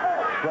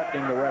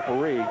threatening the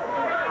referee.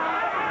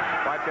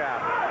 Watch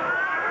out.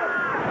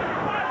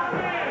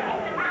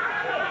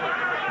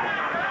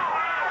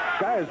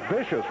 Guy is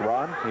vicious,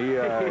 Ron.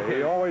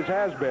 He always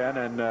has been,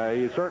 and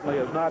he certainly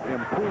has not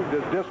improved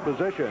his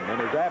disposition in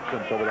his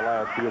absence over the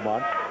last few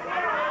months.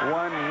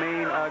 One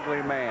mean,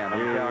 ugly man.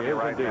 I'm telling you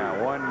right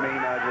now. One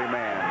mean, ugly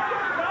man.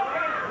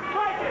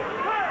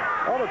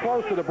 Over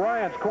close to the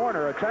Bryant's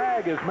corner, a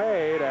tag is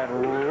made,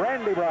 and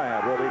Randy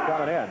Bryant will be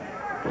coming in.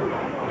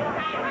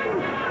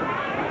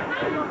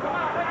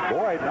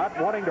 Boyd not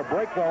wanting to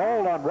break the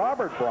hold on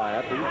Robert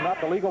Bryant. He's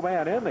not the legal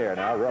man in there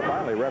now.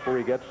 Finally,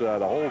 referee gets the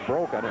hold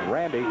broken, and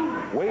Randy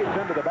wades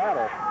into the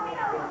battle.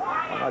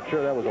 I'm not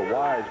sure that was a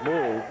wise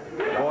move.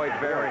 Boyd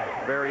very,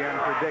 very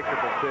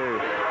unpredictable, too.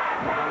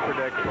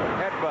 Unpredictable.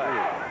 Headbutt.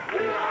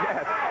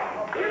 Yes.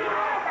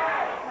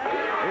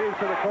 He's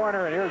to the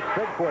corner, and here's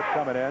Bigfoot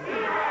coming in.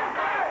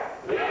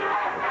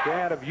 A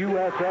chant of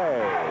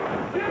USA.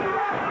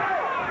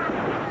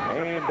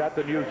 Aimed at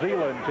the New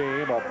Zealand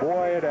team of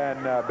Boyd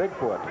and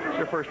Bigfoot. It's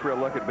your first real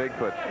look at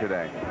Bigfoot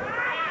today.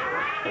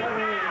 He's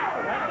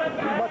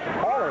much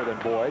taller than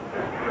Boyd.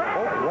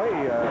 Both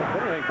weigh,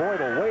 if anything, Boyd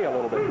will weigh a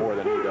little bit more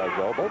than he does,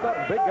 though. Both of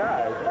them big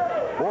guys.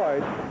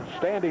 Boyd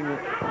standing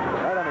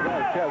right on the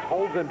guy's chest,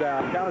 holds him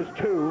down. Count is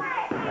 2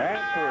 and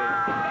 3.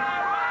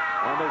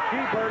 And the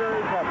sheep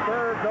herders have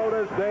served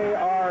notice. They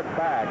are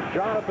back.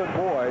 Jonathan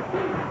Boyd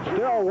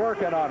still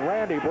working on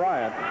Randy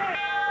Bryant.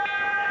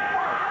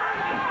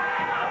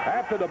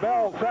 After the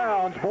bell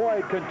sounds,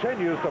 Boyd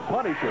continues to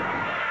punish him.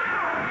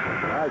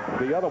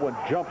 The other one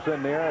jumps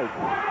in there.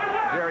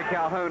 Jerry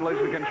Calhoun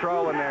losing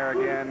control in there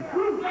again.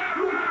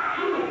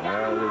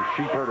 The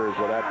sheep herders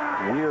with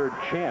that weird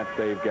chant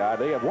they've got.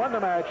 They have won the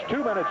match,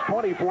 2 minutes,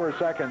 24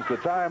 seconds. The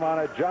time on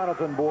it,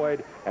 Jonathan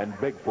Boyd and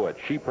Bigfoot.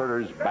 Sheep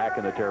herders back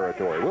in the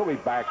territory. We'll be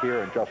back here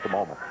in just a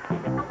moment.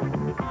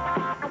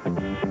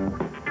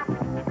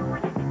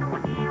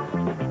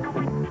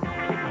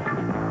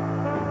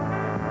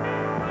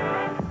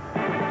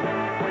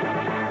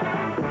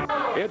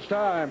 It's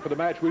time for the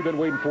match we've been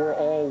waiting for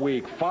all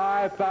week.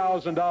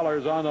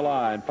 $5,000 on the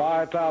line.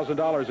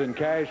 $5,000 in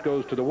cash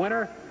goes to the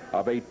winner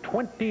of a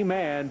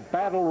 20-man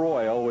battle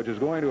royal, which is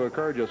going to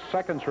occur just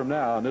seconds from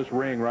now in this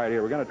ring right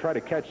here. We're going to try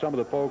to catch some of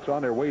the folks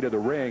on their way to the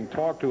ring,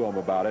 talk to them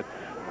about it.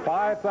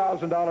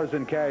 $5,000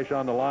 in cash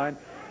on the line.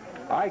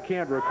 I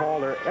can't recall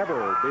there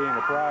ever being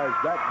a prize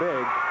that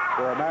big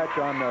for a match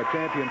on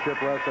championship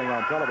wrestling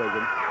on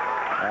television.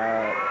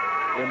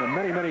 In the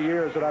many, many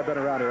years that I've been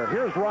around here.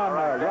 Here's Ron.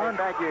 Ron.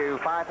 Thank you.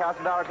 $5,000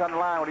 on the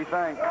line. What do you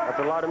think? That's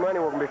a lot of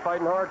money. We're going to be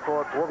fighting hard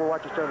for it. We're going to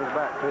watch each other's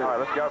back, too. All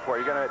right, let's go for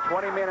it. You're going to have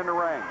 20 men in the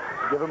ring.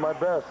 Give it my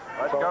best.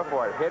 Let's go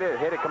for it. Hit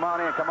it. Hit it. Come on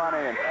in. Come on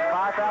in. $5,000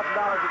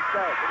 at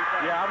stake.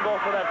 Yeah, I'm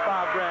going for that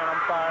 $5 grand. I'm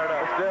fired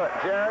up. Let's do it.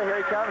 Jerry,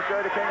 here he comes.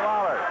 Jerry the King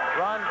Lawler.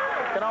 Ron,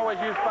 can always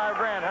use $5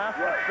 grand, huh?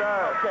 Yes,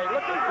 sir. Okay,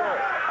 look at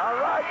this. All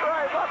right,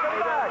 great.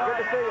 Welcome back.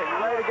 Good to see you.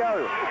 You ready to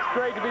go? It's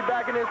great to be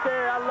back in this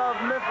area. I love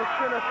Memphis,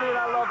 Tennessee, and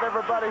I love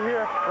everybody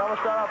here. And I'm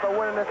going to start off by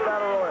winning this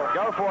battle royal.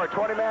 Go for it.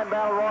 20-man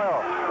battle royal.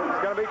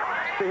 It's going to be...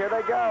 See, here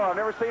they go. I've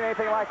never seen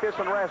anything like this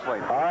in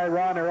wrestling. All right,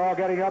 Ron, they're all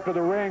getting up to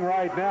the ring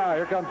right now.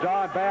 Here comes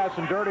Don Bass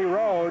and Dirty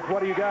Rhodes.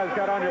 What do you guys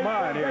got on your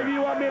mind here? Maybe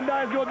you want me and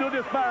Don's going to do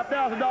this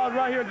 $5,000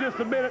 right here in just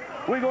a minute.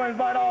 We're going to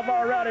invite all of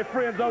our rowdy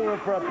friends over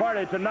for a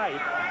party tonight.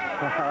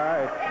 All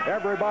right.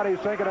 Everybody's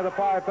thinking of the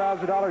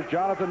 $5,000.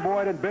 Jonathan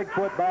Boyd and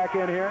Bigfoot back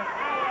in here.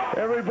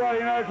 Everybody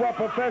knows what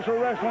professional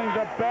wrestling's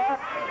about.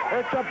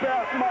 It's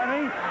about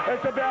money.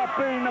 It's about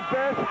being the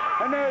best.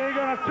 And now you're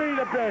going to see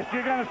the best.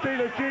 You're going to see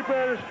the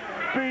Sheepherders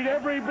beat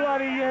every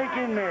bloody Yank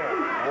in there.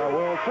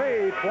 We'll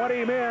see.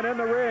 20 men in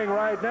the ring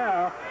right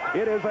now.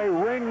 It is a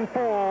ring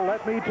full,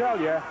 let me tell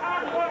you.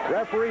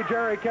 Referee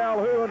Jerry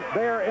Calhoun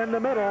there in the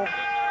middle.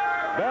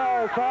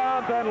 Bell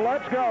sounds and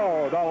let's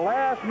go. The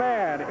last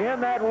man in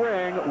that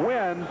ring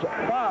wins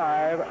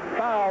 $5,000.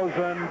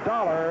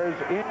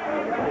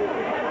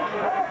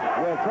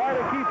 We'll try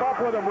to keep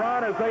up with them,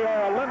 Ron, as they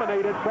are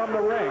eliminated from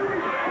the ring.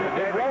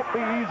 It won't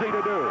be easy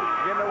to do.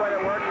 Getting the way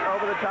to work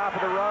over the top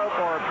of the rope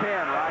or a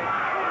pin, right?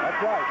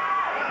 That's right.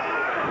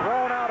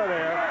 Thrown out of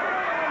there,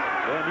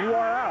 and you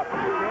are out.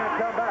 You can't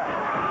come back.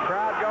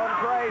 Crowd going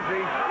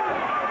crazy.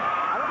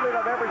 I don't believe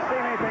I've ever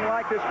seen anything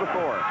like this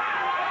before.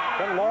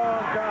 It's been a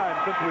long time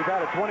since we've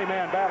had a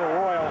 20-man battle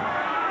royal.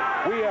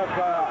 We have,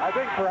 I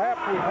think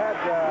perhaps we've had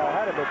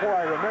it before.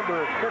 I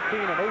remember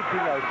 15 and 18,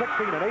 or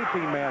 16 and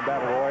 18-man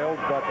battle royals,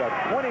 but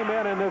 20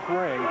 men in this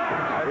ring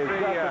is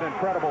just an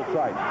incredible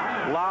sight.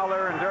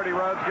 Lawler and Dirty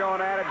Rhodes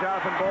going at it.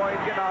 Jonathan Boyd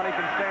getting on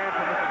even stance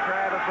from Mr.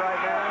 Travis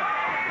right now.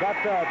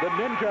 Got the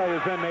Ninja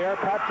is in there,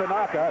 Pat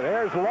Tanaka.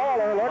 There's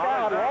Lawler. Look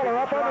out. Lawler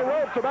up on the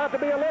ropes, about to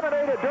be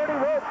eliminated. Dirty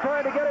Rhodes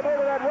trying to get him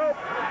over that rope.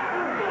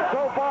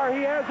 So far,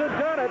 he hasn't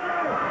done it.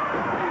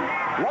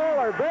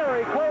 Lawler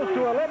very close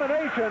to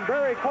elimination,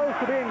 very close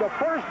to being the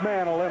first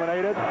man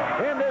eliminated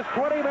in this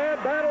 20-man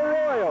battle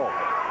royal.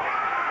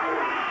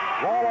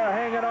 Lawler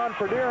hanging on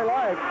for dear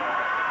life.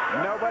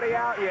 Nobody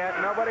out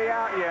yet. Nobody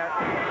out yet.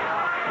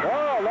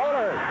 Oh,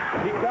 Lawler,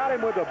 he got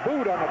him with a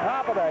boot on the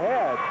top of the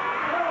head.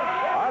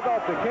 I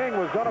thought the King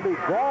was going to be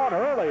gone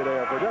early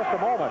there for just a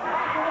moment.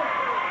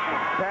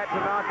 Pat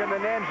Tanaka and the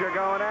Ninja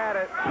going at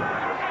it.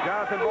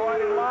 Jonathan Boyd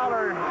and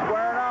Lawler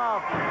squaring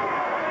off.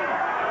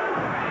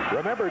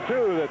 Remember,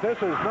 too, that this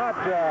is not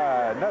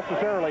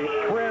necessarily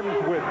friends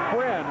with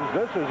friends.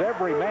 This is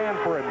every man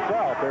for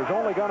himself. There's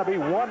only going to be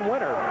one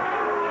winner.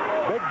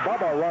 Big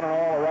Bubba running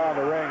all around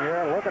the ring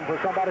here, looking for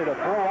somebody to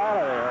throw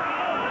out of there.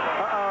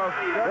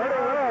 Dirty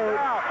Rhodes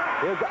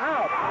is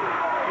out.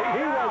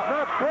 He was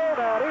not thrown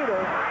out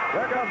either.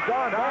 There comes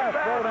Don Bass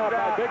thrown out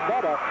by Big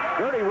Bubba.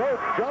 Dirty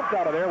Rhodes jumped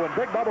out of there when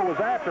Big Bubba was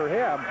after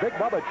him. Big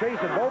Bubba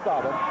chasing both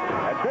of them.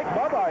 And Big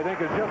Bubba, I think,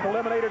 has just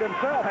eliminated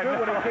himself, too,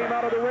 when he came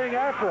out of the ring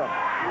after him.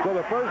 So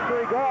the first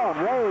three gone,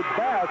 Rhodes,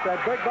 Bass,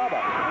 and Big Bubba.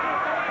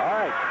 All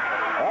right.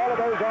 All of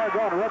those are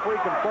gone. The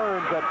referee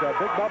confirms that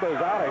Big Bubba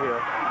is out of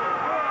here.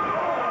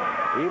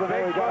 Even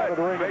though he got out of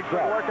the ring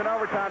himself. Working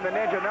overtime, the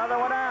Ninja, another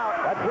one out.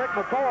 That's Rick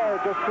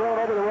McCord, just thrown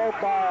over the rope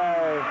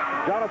by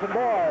Jonathan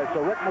Boyd.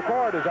 So Rick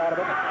McCord is out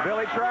of it.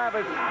 Billy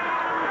Travis.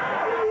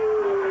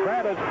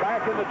 Travis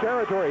back in the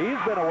territory. He's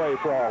been away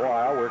for a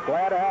while. We're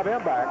glad to have him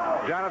back.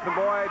 Jonathan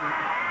Boyd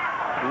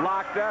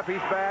locked up.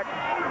 He's back.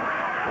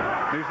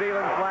 New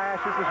Zealand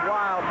Flash. This is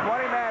wild.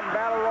 20-man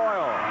battle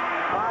royal.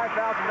 $5,000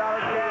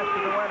 cash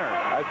to the winner.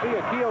 I see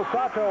Akio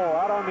Sato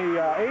out on the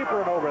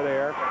apron over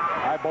there.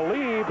 I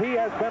believe he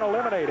has been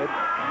eliminated.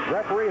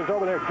 Referee is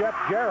over there. Jeff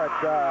Jarrett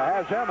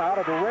has him out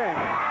of the ring.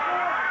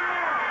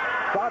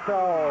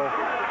 Sato,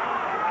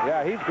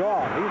 yeah, he's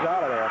gone. He's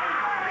out of there.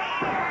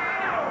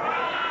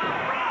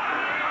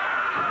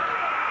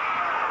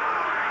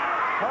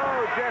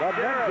 Oh,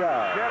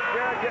 Jeff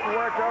Jarrett getting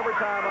worked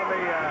overtime on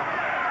the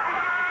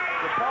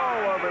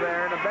pole over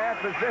there in a bad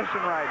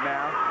position right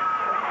now.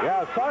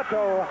 Yeah,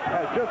 Sato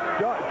has just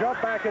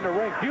jumped back in the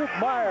ring. Duke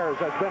Myers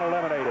has been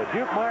eliminated.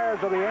 Duke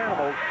Myers of the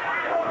Animals.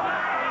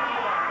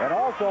 And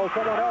also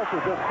someone else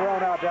was just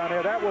thrown out down here.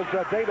 That was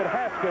David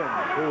Haskins,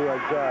 who has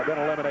been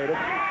eliminated.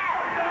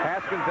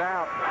 Haskins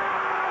out.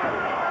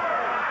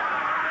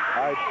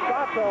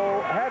 Sato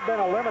had been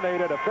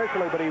eliminated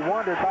officially, but he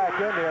wandered back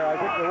in there. I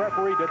think the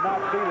referee did not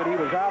see that he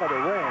was out of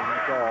the ring.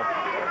 So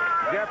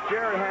Jeff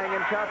Jarrett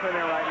hanging tough in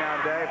there right now,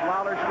 Dave.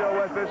 Lawler still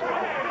with us.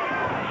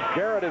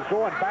 Jarrett is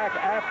going back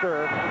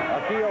after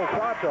Akio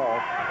Sato.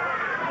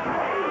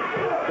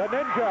 The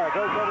Ninja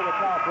goes over the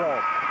top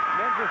rope.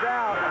 Ninja's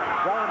out.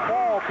 John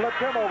Paul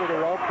flipped him over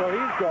the rope, so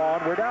he's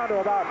gone. We're down to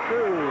about 2,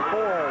 4, 6,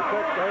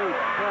 8,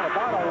 10,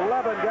 about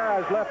 11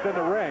 guys left in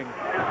the ring.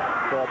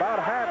 So about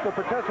half the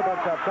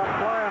participants have come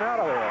flying out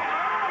of there.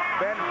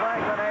 Ben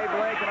Franklin, Abe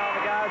Lincoln, all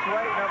the guys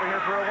waiting over here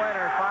for a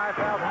winner.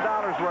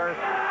 $5,000 worth.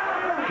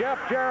 Jeff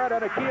Jarrett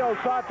and Akio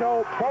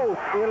Sato both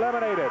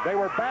eliminated. They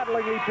were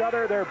battling each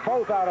other. They're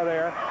both out of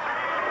there.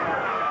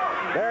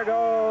 There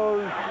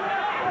goes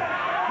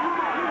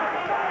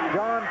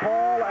John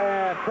Paul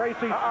and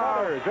Tracy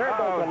Smothers. They're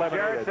both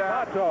eliminated.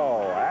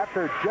 Sato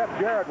after Jeff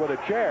Jarrett with a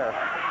chair.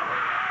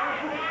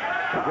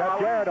 Jeff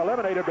Jarrett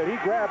eliminated, but he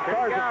grabbed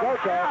Sergeant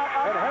Goto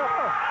and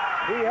helped.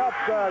 He helped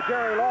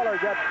Jerry Lawler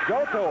get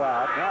Goto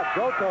out. Now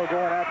Goto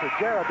going after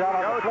Jarrett down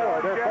on the floor.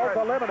 They're both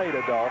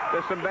eliminated, though.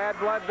 There's some bad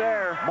blood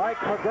there. Mike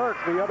McGurk,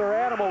 the other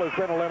animal, has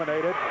been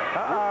eliminated.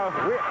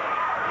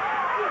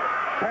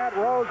 Pat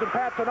Rose and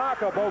Pat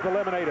Tanaka both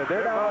eliminated.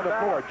 They're down on the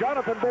floor.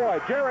 Jonathan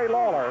Boyd, Jerry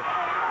Lawler,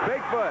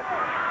 Bigfoot,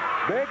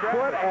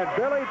 and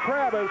Billy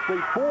Travis,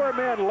 the 4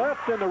 men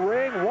left in the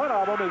ring. One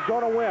of them is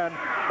going to win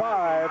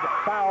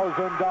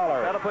 $5,000.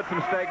 That'll put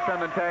some stakes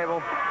on the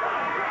table.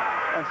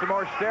 And some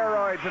more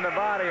steroids in the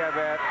body, I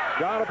bet.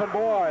 Jonathan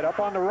Boyd up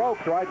on the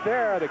ropes right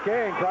there. The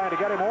King trying to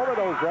get him over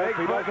those ropes.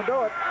 He doesn't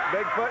do it.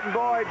 Bigfoot and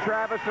Boyd,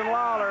 Travis and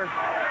Lawler.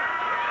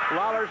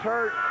 Lawler's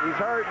hurt. He's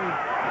hurting.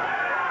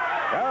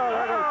 Oh,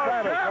 there goes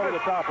Travis over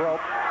the top rope.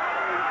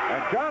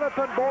 And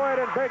Jonathan Boyd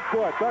and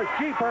Bigfoot, the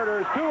sheep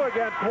herders, 2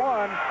 against 1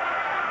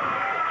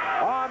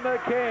 on the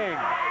King.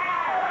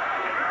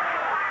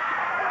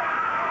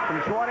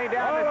 From 20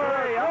 down to 3.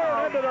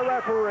 Oh, into the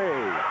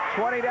referee.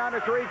 20 down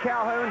to 3.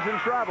 Calhoun's in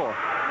trouble.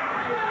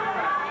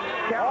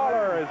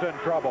 Lawler is in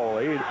trouble.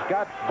 He's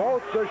got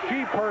both the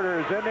sheep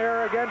herders in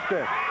there against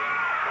him.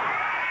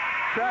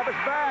 Travis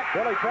back.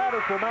 Billy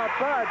Travis from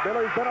outside.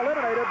 Billy's been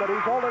eliminated, but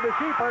he's holding the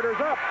sheep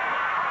herders up.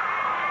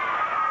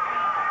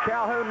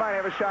 Calhoun might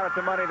have a shot at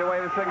the money the way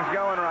this thing's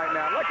going right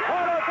now. Look.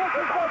 Oh, no, this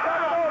is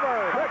coming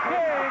over. The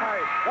King,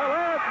 the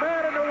last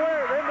man in the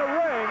ring.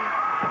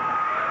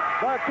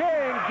 The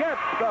King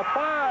gets the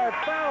 $5,000.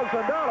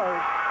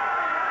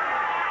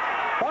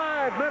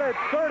 5 minutes,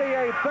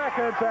 38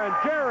 seconds, and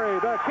Jerry,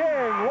 the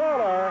King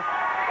Lawler,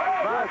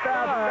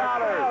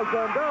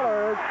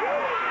 $5,000.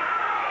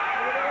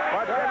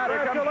 Watch out,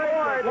 here comes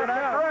Boyd. They're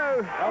not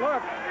through. Now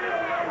look.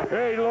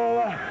 Hey,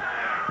 Lola,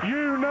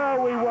 you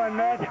know we won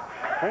that,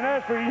 and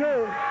that's for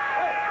you.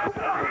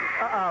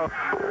 Uh-oh.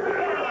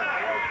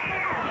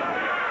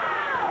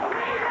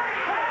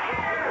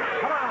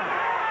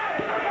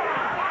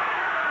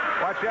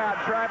 Watch out,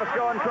 Travis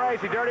going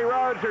crazy. Dirty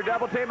Rhodes are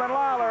double teaming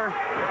Lawler.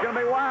 It's going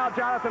to be wild.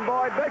 Jonathan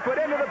Boyd, Bigfoot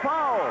into the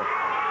pole.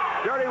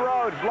 Dirty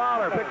Rhodes,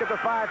 Lawler picked up the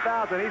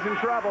 5,000. He's in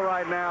trouble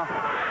right now.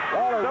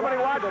 Somebody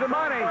watch the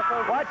money.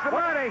 Watch the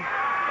money.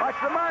 Watch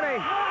the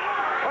money.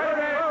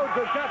 Dirty Rhodes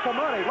has got the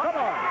money. Come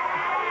on.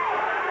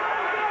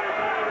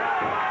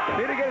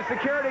 Need to get a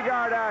security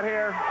guard out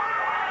here.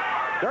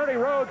 Dirty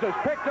Rhodes has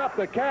picked up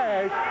the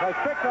cash, has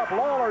picked up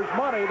Lawler's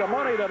money, the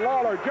money that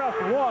Lawler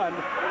just won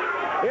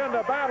in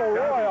the Battle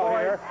Royal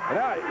here.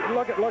 Now,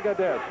 look at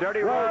this. Dirty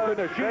Rhodes and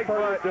the sheep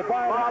herders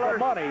dividing the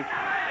money.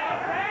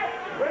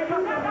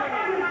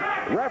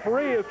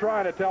 Referee is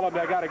trying to tell them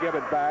they got to give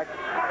it back.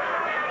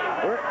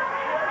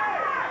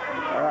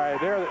 All right,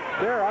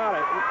 they're on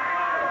it.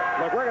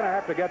 Look, we're going to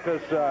have to get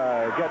this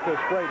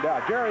straightened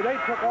out. Jerry, they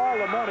took all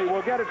the money.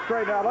 We'll get it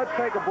straightened out. Let's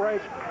take a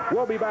break.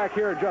 We'll be back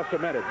here in just a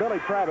minute. Billy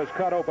Travis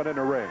cut open in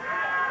the ring.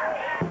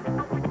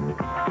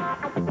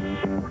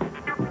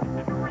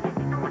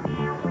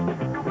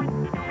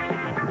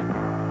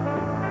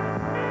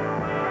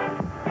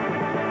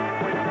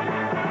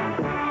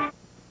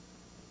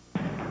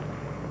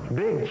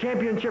 Big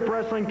championship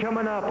wrestling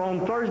coming up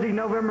on Thursday,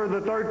 November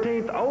the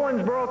 13th,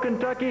 Owensboro,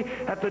 Kentucky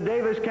at the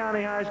Davis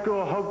County High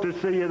School. Hope to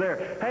see you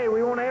there. Hey,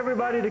 we want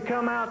everybody to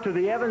come out to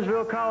the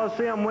Evansville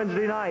Coliseum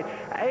Wednesday night.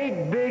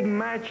 8 big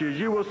matches.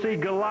 You will see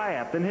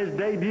Goliath in his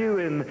debut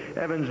in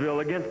Evansville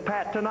against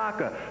Pat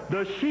Tanaka.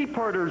 The Sheep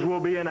Herders will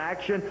be in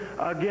action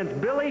against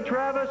Billy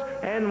Travis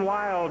and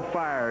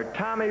Wildfire,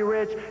 Tommy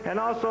Rich, and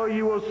also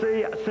you will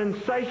see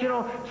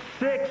sensational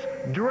 6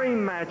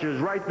 dream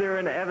matches right there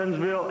in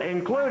Evansville,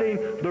 including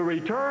the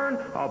return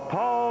of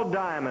Paul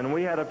Diamond.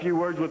 We had a few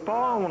words with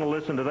Paul. I want to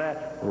listen to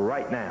that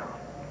right now.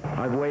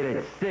 I've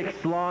waited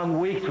 6 long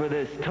weeks for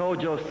this,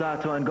 Tojo,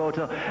 Sato, and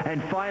Goto,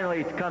 and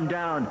finally it's come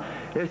down.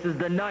 This is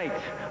the night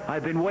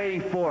I've been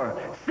waiting for.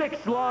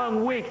 6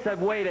 long weeks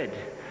I've waited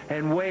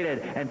and waited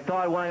and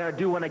thought what I'm going to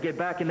do when I get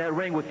back in that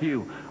ring with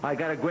you. I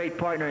got a great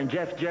partner in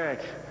Jeff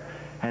Jarrett,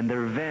 and the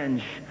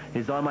revenge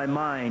is on my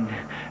mind.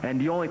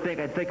 And the only thing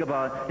I think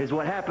about is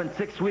what happened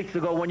 6 weeks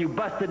ago when you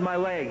busted my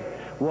leg.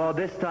 Well,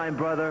 this time,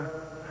 brother,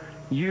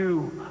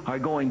 you are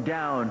going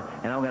down,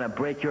 and I'm going to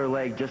break your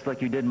leg just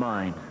like you did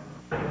mine.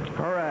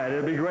 All right,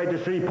 it'll be great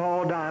to see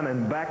Paul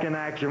Diamond back in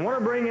action. Want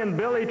to bring in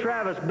Billy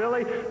Travis.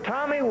 Billy,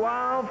 Tommy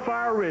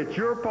Wildfire Rich,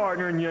 your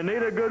partner, and you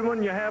need a good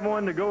one. You have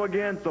one to go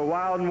against the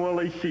Wild and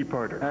Woolly Sheep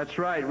Herder. That's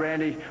right,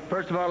 Randy.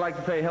 First of all, I'd like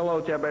to say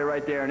hello to everybody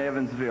right there in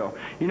Evansville.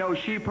 You know,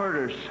 Sheep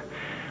Herders,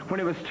 when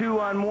it was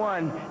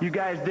 2-on-1, you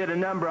guys did a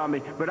number on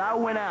me. But I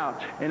went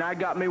out, and I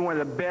got me one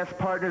of the best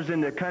partners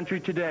in the country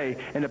today.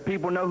 And the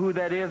people know who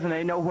that is, and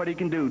they know what he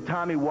can do.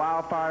 Tommy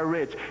Wildfire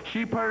Rich.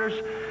 Sheep Herders,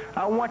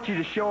 I want you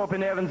to show up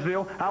in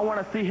Evansville. I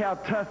want to see how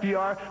tough you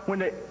are.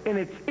 And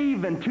it's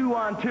even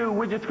 2-on-2.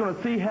 We're just going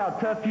to see how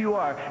tough you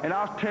are. And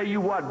I'll tell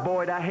you what,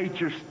 Boyd, I hate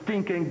your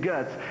stinking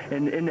guts.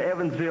 In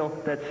Evansville,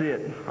 that's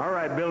it. All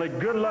right, Billy,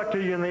 good luck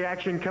to you in the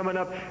action coming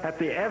up at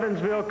the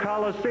Evansville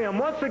Coliseum.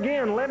 Once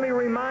again, let me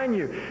remind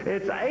you,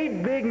 it's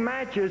 8 big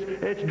matches.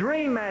 It's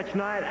dream match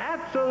night.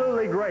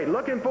 Absolutely great.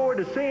 Looking forward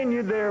to seeing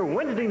you there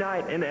Wednesday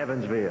night in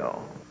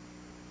Evansville.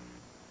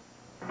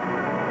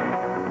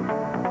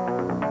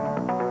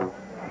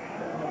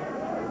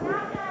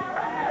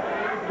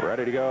 Ready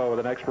ready to go with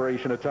an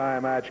expiration of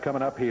time match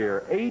coming up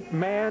here.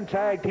 8-man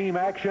tag team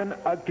action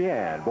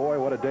again. Boy,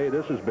 what a day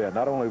this has been.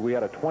 Not only we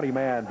had a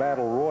 20-man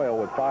battle royal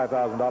with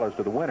 $5,000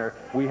 to the winner,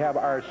 we have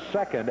our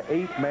second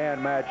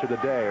 8-man match of the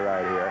day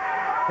right here.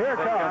 Here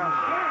comes,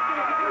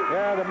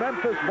 the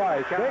Memphis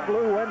Vice. Big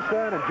Lou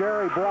Winston and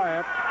Jerry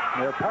Bryant.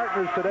 Their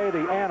partners today,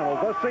 the Animals.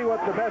 Let's see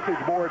what the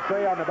message boards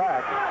say on the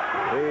back.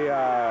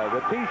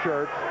 The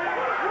T-shirts.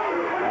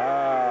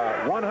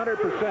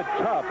 100%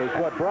 tough is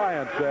what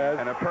Bryant says.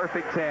 And a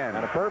perfect 10.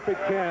 And a perfect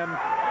 10.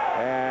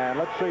 And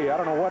let's see. I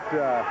don't know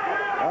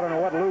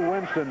what Lou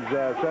Winston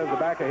says the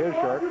back of his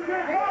shirt.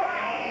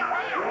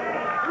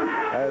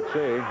 Let's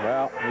see.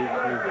 Well,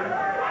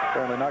 he's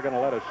certainly not going to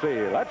let us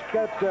see. Let's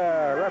get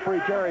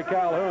referee Terry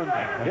Calhoun.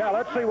 Yeah,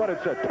 let's see what it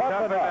said.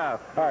 Tough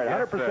enough. All right,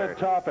 100%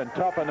 tough and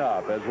tough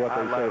enough is what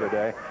they say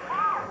today.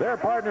 Their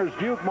partners,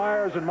 Duke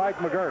Myers and Mike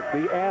McGurk,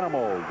 the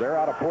Animals. They're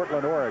out of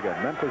Portland, Oregon.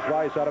 Memphis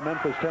Vice out of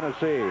Memphis,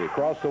 Tennessee.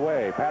 Across the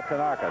way, Pat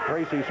Tanaka,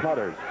 Tracy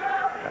Smothers,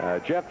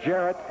 Jeff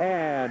Jarrett,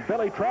 and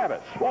Billy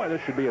Travis. Boy,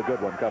 this should be a good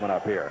one coming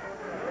up here.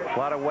 A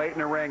lot of weight in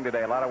the ring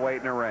today. A lot of weight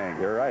in the ring.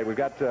 You're right. We've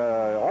got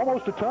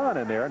almost a ton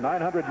in there.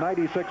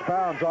 996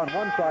 pounds on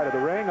one side of the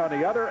ring. On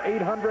the other,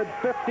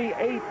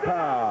 858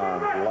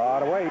 pounds. A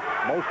lot of weight.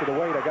 Most of the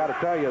weight, I got to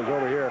tell you, is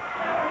over here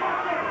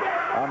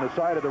on the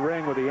side of the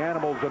ring with the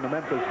Animals and the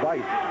Memphis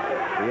Vice.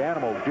 The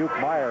Animals, Duke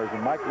Myers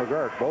and Mike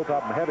McGurk, both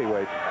up in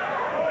heavyweights.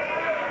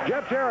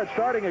 Jeff Jarrett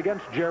starting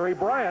against Jerry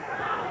Bryant.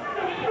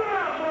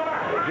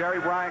 Jerry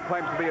Bryant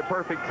claims to be a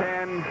perfect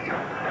 10.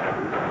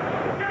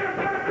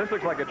 This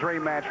looks like a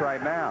dream match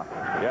right now.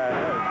 Yeah, it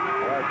is.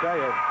 Well, I tell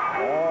you,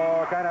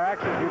 all kind of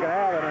action you can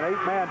have in an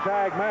 8-man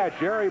tag match.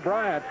 Jerry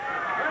Bryant,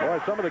 boy,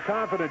 some of the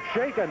confidence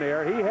shaken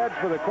there. He heads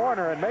for the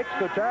corner and makes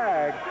the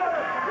tag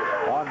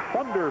on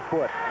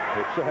Thunderfoot,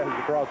 it says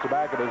across the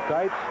back of his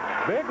tights.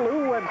 Big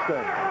Lou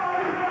Winston.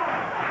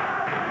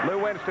 Lou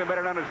Winston,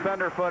 better known as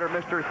Thunderfoot or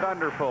Mr.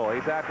 Thunderful.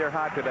 He's out there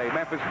hot today.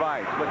 Memphis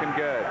Vice, looking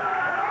good.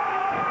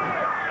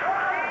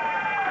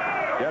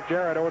 Jeff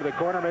Jarrett over to the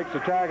corner, makes the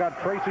tag on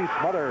Tracy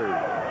Smothers.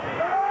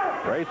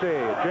 Tracy,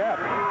 Jeff,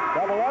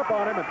 double up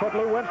on him and put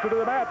Lou Winston to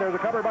the mat. There's a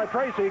cover by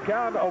Tracy.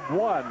 Count of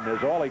 1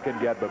 is all he can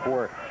get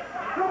before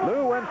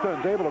Lou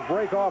Winston's able to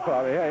break off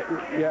of it.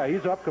 Yeah,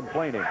 he's up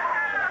complaining.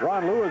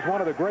 Ron, Lou is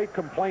one of the great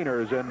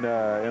complainers in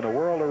the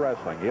world of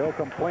wrestling. He'll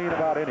complain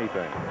about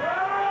anything.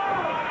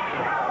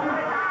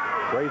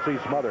 Tracy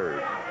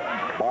Smothers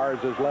bars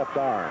his left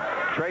arm.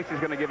 Tracy's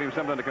going to give him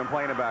something to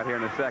complain about here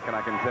in a second,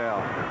 I can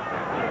tell.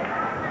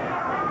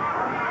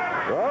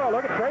 Oh,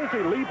 look at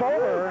Tracy leap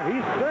over.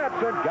 He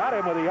steps and got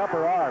him with the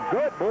upper arm.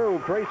 Good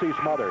move, Tracy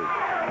Smothers.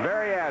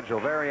 Very agile,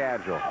 very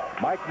agile.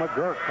 Mike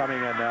McGurk coming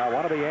in now,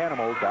 one of the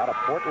Animals out of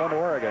Portland,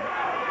 Oregon.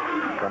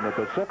 From the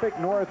Pacific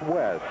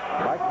Northwest,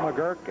 Mike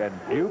McGurk and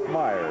Duke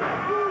Myers.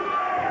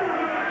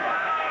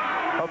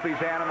 Hope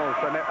these Animals,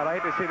 I'd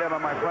hate to see them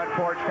on my front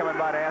porch coming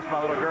by to ask my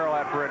little girl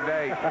out for a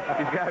date.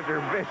 These guys are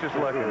vicious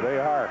looking. They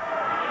are.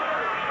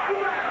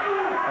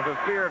 I have a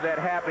fear of that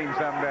happening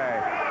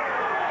someday.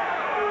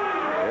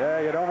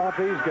 Yeah, you don't want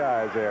these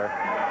guys there.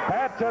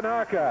 Pat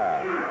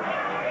Tanaka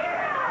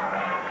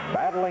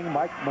battling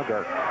Mike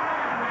McGurk.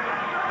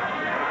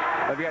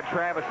 They've got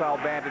Travis all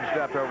bandaged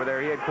up over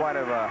there. He had quite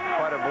a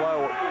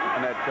blow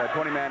in that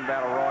 20-man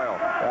battle royal.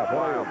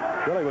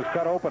 Yeah, Billy was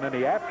cut open in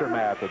the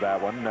aftermath of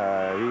that one.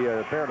 He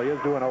apparently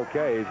is doing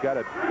okay. He's got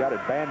it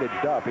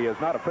bandaged up. He has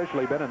not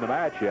officially been in the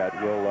match yet.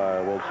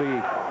 We'll see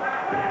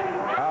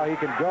how he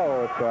can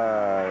go if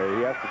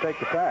he has to take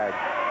the tag.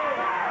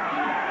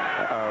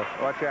 Uh-oh,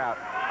 watch out.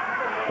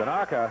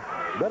 Tanaka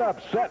a bit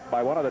upset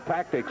by one of the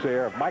tactics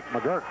here of Mike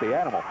McGurk, the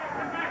Animal.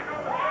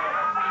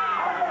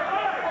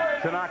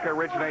 Tanaka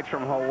originates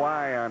from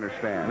Hawaii, I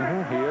understand.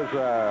 He is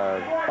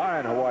a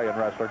fine Hawaiian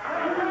wrestler.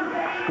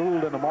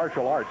 Schooled in the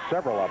martial arts,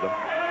 several of them.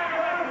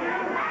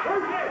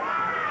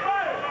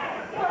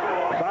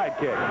 Side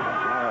kick.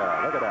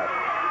 Yeah, look at that.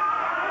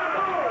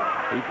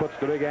 He puts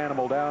the big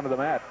Animal down to the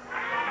mat.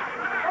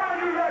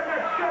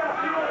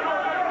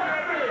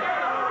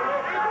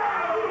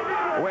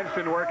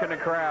 Winston working the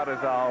crowd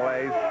as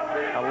always.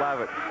 I love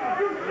it.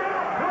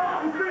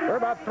 We're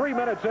about 3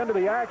 minutes into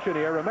the action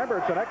here. Remember,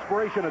 it's an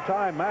expiration of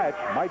time match.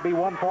 Might be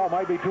one fall,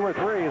 might be 2 or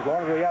 3. As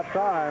long as we have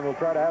time, we'll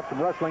try to have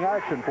some wrestling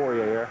action for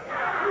you here.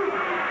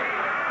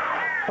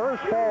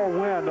 First fall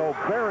win, though,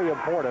 very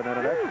important in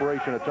an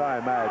expiration of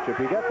time match. If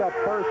you get that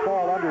first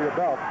fall under your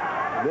belt,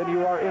 then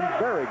you are in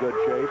very good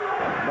shape,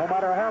 no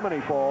matter how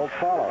many falls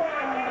follow.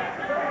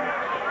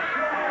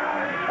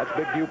 That's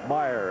Big Duke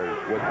Myers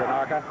with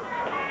Tanaka.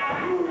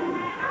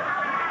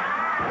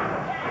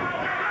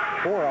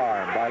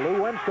 Forearm by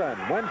Lou Winston.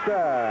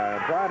 Winston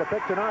trying to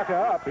pick Tanaka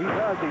up. He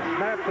does. He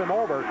snaps him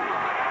over.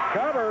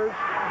 Covers.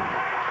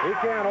 He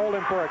can't hold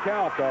him for a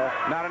count, though.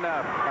 Not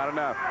enough. Not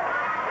enough.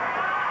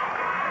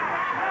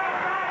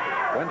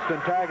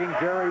 Winston tagging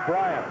Jerry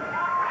Bryant.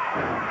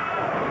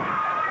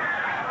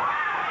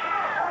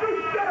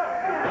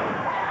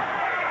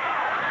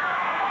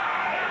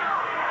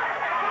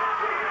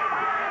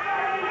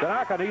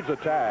 Tanaka needs a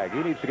tag.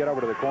 He needs to get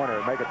over to the corner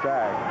and make a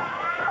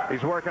tag.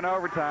 He's working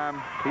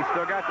overtime. He's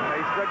still got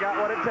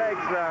what it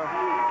takes, though.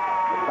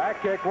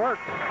 Back kick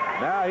worked.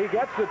 Now he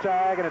gets the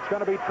tag, and it's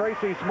going to be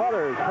Tracy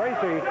Smothers.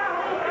 Tracy,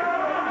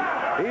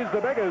 he's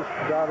the biggest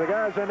of the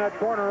guys in that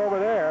corner over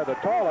there, the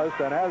tallest,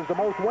 and has the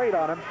most weight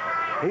on him.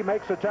 He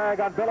makes a tag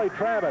on Billy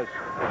Travis.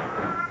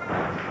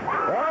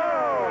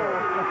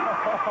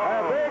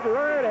 A big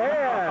right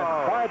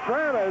hand by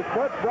Travis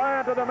puts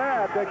Bryant to the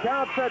mat. The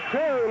count's at 2.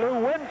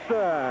 Lou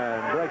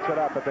Winston breaks it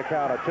up at the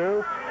count of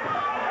 2.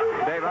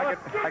 Dave, I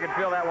could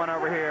feel that one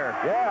over here.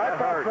 Yeah, I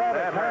thought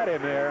Travis had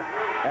him there,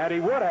 and he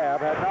would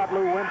have had not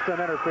Lou Winston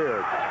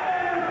interfered.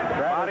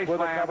 Body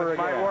slam, which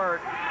might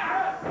work.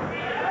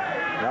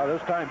 Now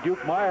this time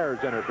Duke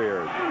Myers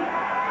interferes.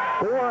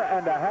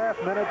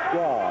 4.5 minutes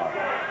gone.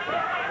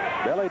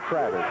 Billy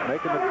Travis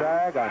making the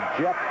tag on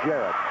Jeff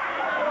Jarrett.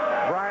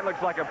 Bryant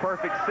looks like a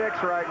perfect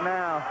 6 right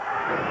now.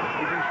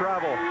 He's in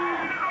trouble.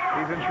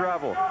 He's in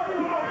trouble.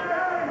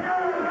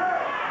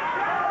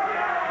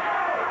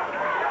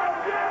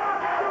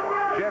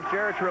 Jeff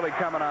Jarrett's really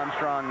coming on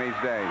strong these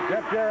days.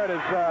 Jeff Jarrett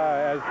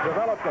has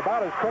developed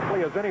about as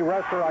quickly as any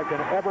wrestler I can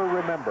ever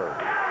remember.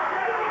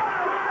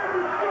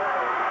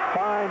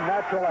 Fine,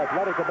 natural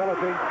athletic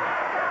ability.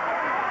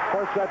 Of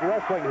course, that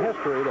wrestling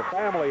history, the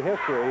family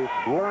history,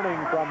 learning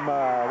from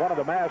one of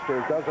the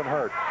masters doesn't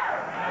hurt.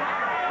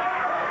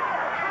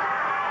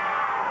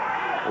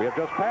 We have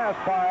just passed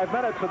 5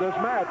 minutes of this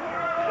match.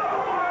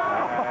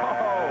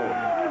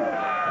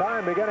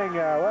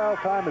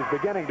 Time is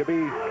beginning to be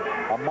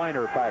a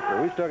minor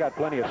factor. We still got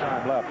plenty of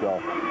time left,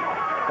 though.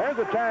 There's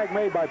a tag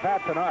made by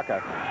Pat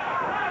Tanaka.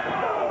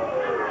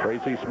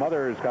 Tracy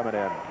Smothers coming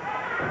in.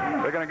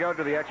 They're going to go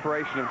to the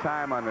expiration of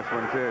time on this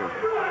one, too.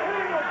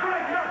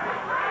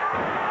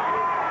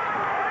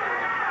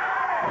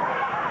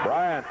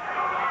 Bryant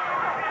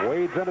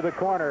wades into the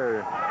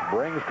corner,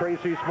 brings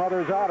Tracy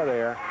Smothers out of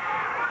there.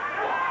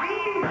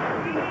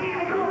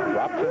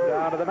 Drops him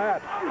down to the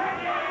mat.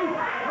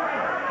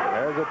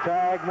 There's a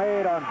tag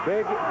made on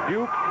Big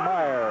Duke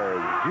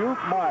Myers.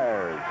 Duke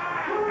Myers.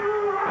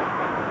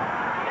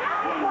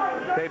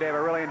 Hey, Dave, I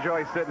really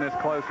enjoy sitting this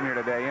close in here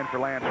today, in for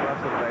Lance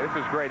Russell today. This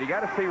is great. You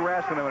got to see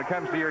wrestling, and when it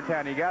comes to your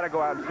town, you got to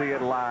go out and see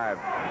it live.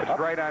 It's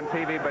great on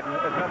TV, but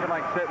it's nothing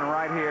like sitting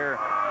right here.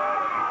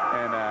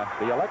 And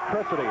the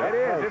electricity. It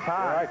is. It's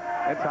hot. Right.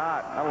 It's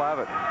hot. I love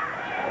it.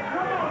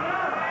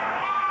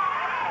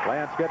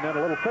 Lance getting in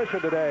a little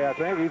fishing today, I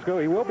think.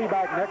 He will be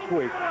back next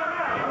week.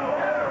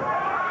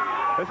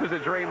 This is a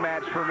dream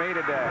match for me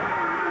today.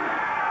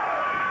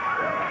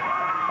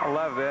 I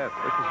love this.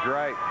 This is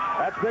great.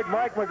 That's Big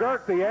Mike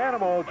McGurk, the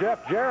animal.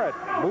 Jeff Jarrett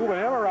moving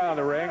him around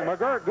the ring.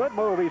 McGurk, good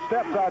move. He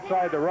steps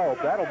outside the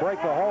rope. That'll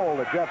break the hole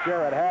that Jeff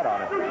Jarrett had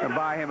on it. And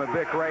buy him a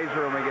Bic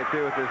razor when we get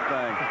through with this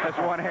thing. That's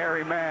one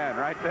hairy man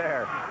right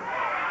there.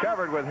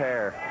 Covered with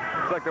hair.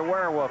 It's like the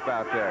werewolf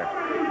out there.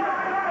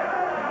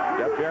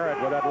 Jeff Jarrett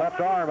with that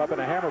left arm up in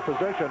a hammer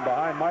position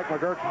behind Mike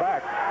McGurk's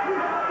back.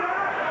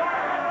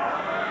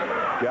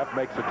 Jeff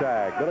makes the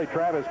tag. Billy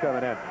Travis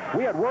coming in.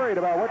 We had worried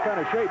about what kind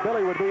of shape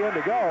Billy would be in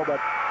to go, but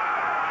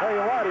tell you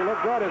what, he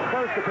looked good his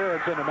first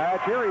appearance in the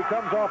match. Here he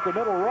comes off the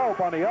middle rope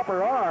on the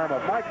upper arm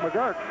of Mike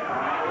McGurk.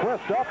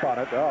 Twist up on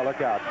it. Oh,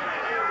 look out.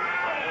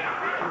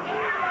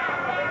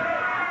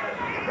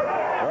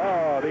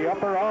 Oh, the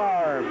upper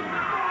arm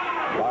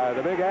by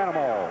the big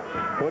animal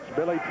puts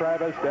Billy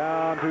Travis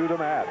down to the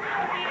mat.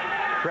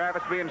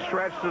 Travis being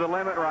stretched to the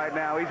limit right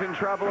now. He's in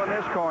trouble in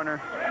this corner.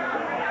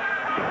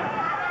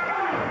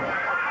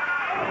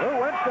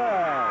 Lou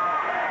Winston.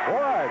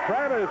 Boy,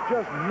 Travis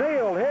just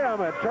nailed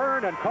him and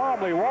turned and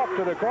calmly walked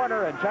to the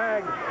corner and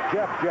tagged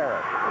Jeff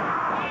Jarrett.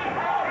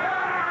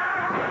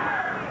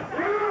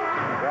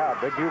 Yeah,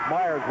 Big Duke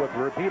Myers with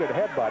repeated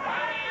headbutts.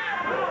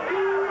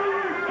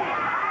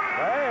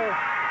 Hey,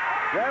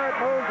 Jarrett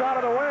moves out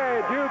of the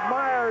way. Duke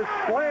Myers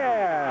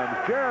slams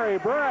Jerry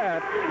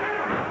Bryant.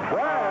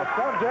 Bryant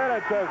comes in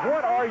and says,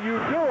 "What are you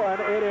doing?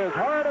 It is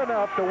hard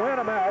enough to win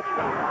a match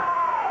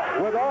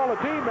with all the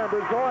team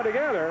members going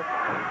together."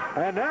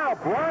 And now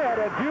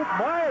Bryant and Duke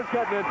Myers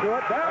getting into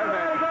it. Down the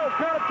line he goes.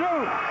 Count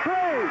 2,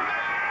 3.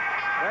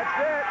 That's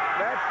it.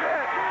 That's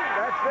it.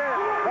 That's it.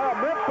 Now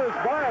Memphis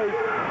Vice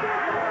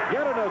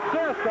get an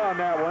assist on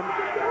that one.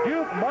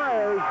 Duke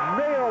Myers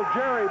nailed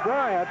Jerry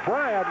Bryant.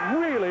 Bryant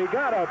really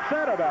got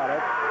upset about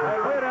it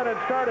and went in and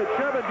started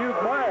shoving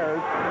Duke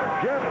Myers.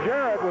 Jeff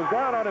Jarrett was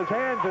down on his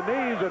hands and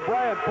knees, and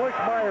Bryant pushed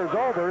Myers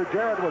over.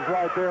 Jarrett was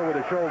right there with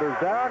his shoulders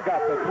down,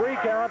 got the 3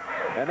 count,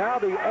 and now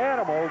the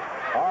Animals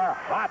are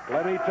hot,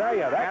 let me tell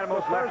you. That's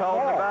Animals left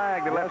holding the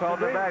bag. They left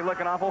holding the bag,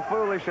 looking awful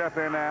foolish up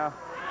there now.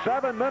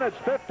 7 minutes,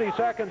 50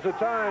 seconds of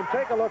time.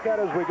 Take a look at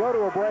it as we go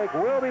to a break.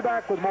 We'll be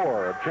back with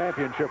more of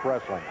Championship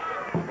Wrestling.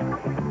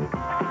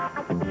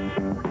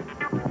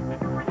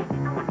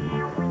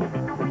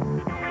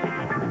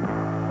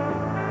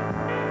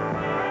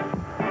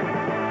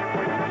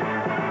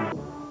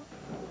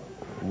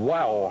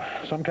 Wow,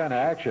 some kind of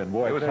action.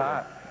 Boy, it was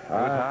hot.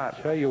 I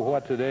tell you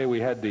what, today we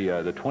had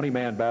the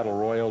 20-man battle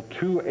royal,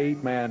 2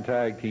 8-man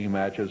tag team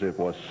matches. It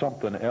was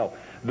something else.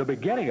 The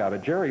beginning of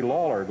it, Jerry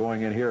Lawler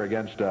going in here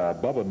against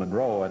Bubba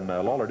Monroe, and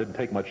Lawler didn't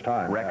take much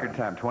time. Record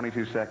time,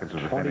 22 seconds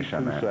was the finish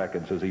on that. 22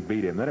 seconds as he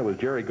beat him. Then it was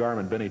Jerry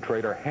Garman, Benny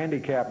Trader,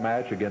 handicap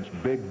match against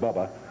Big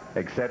Bubba.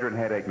 Excedrin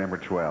headache number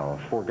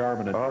 12. For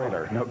Garman and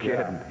Trader. No kidding.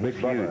 Yeah, He's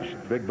huge.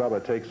 Big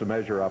Bubba takes a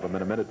measure of him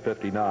in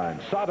 1:59.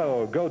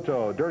 Sato,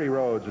 Goto, Dirty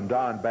Rhodes, and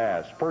Don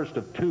Bass. First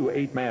of 2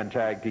 8-man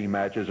tag team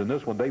matches. In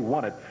this one, they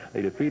won it.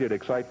 They defeated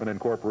Excitement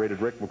Incorporated,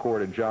 Rick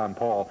McCord and John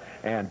Paul,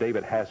 and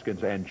David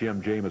Haskins and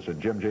Jim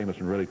Jamison. Jim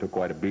Jamison really took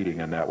quite a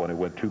beating in that one. It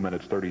went 2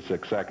 minutes,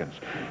 36 seconds.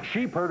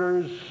 Sheep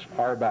Herders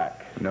are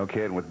back. No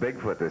kidding, with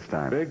Bigfoot this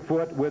time.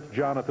 Bigfoot with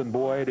Jonathan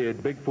Boyd.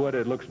 Bigfoot,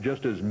 it looks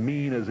just as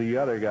mean as the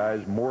other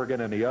guys,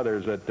 Morgan and the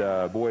others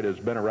that Boyd has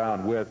been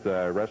around with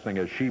wrestling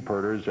as Sheep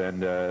Herders,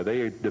 and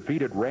they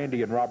defeated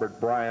Randy and Robert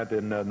Bryant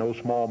in no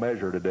small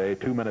measure today.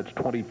 2 minutes,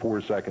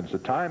 24 seconds. The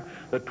time,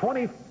 the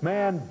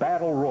 20-man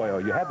battle royal.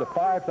 You had the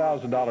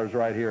 $5,000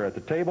 right here at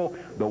the table.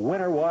 The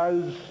winner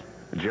was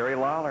Jerry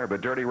Lawler, but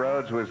Dirty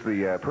Rhodes was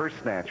the purse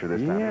snatcher this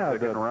time. Yeah, he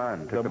took it and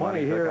run. The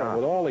money here,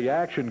 with all the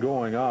action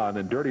going on,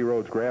 and Dirty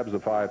Rhodes grabs the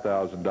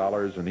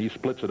 $5,000, and he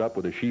splits it up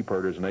with the Sheep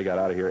Herders, and they got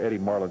out of here. Eddie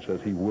Marlin says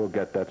he will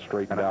get that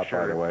straightened out,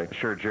 by the way. I'm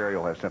sure Jerry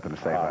will have something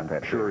to say about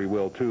that. Sure he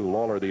will, too.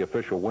 Lawler, the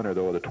official winner,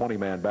 though, of the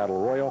 20-man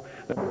battle royal.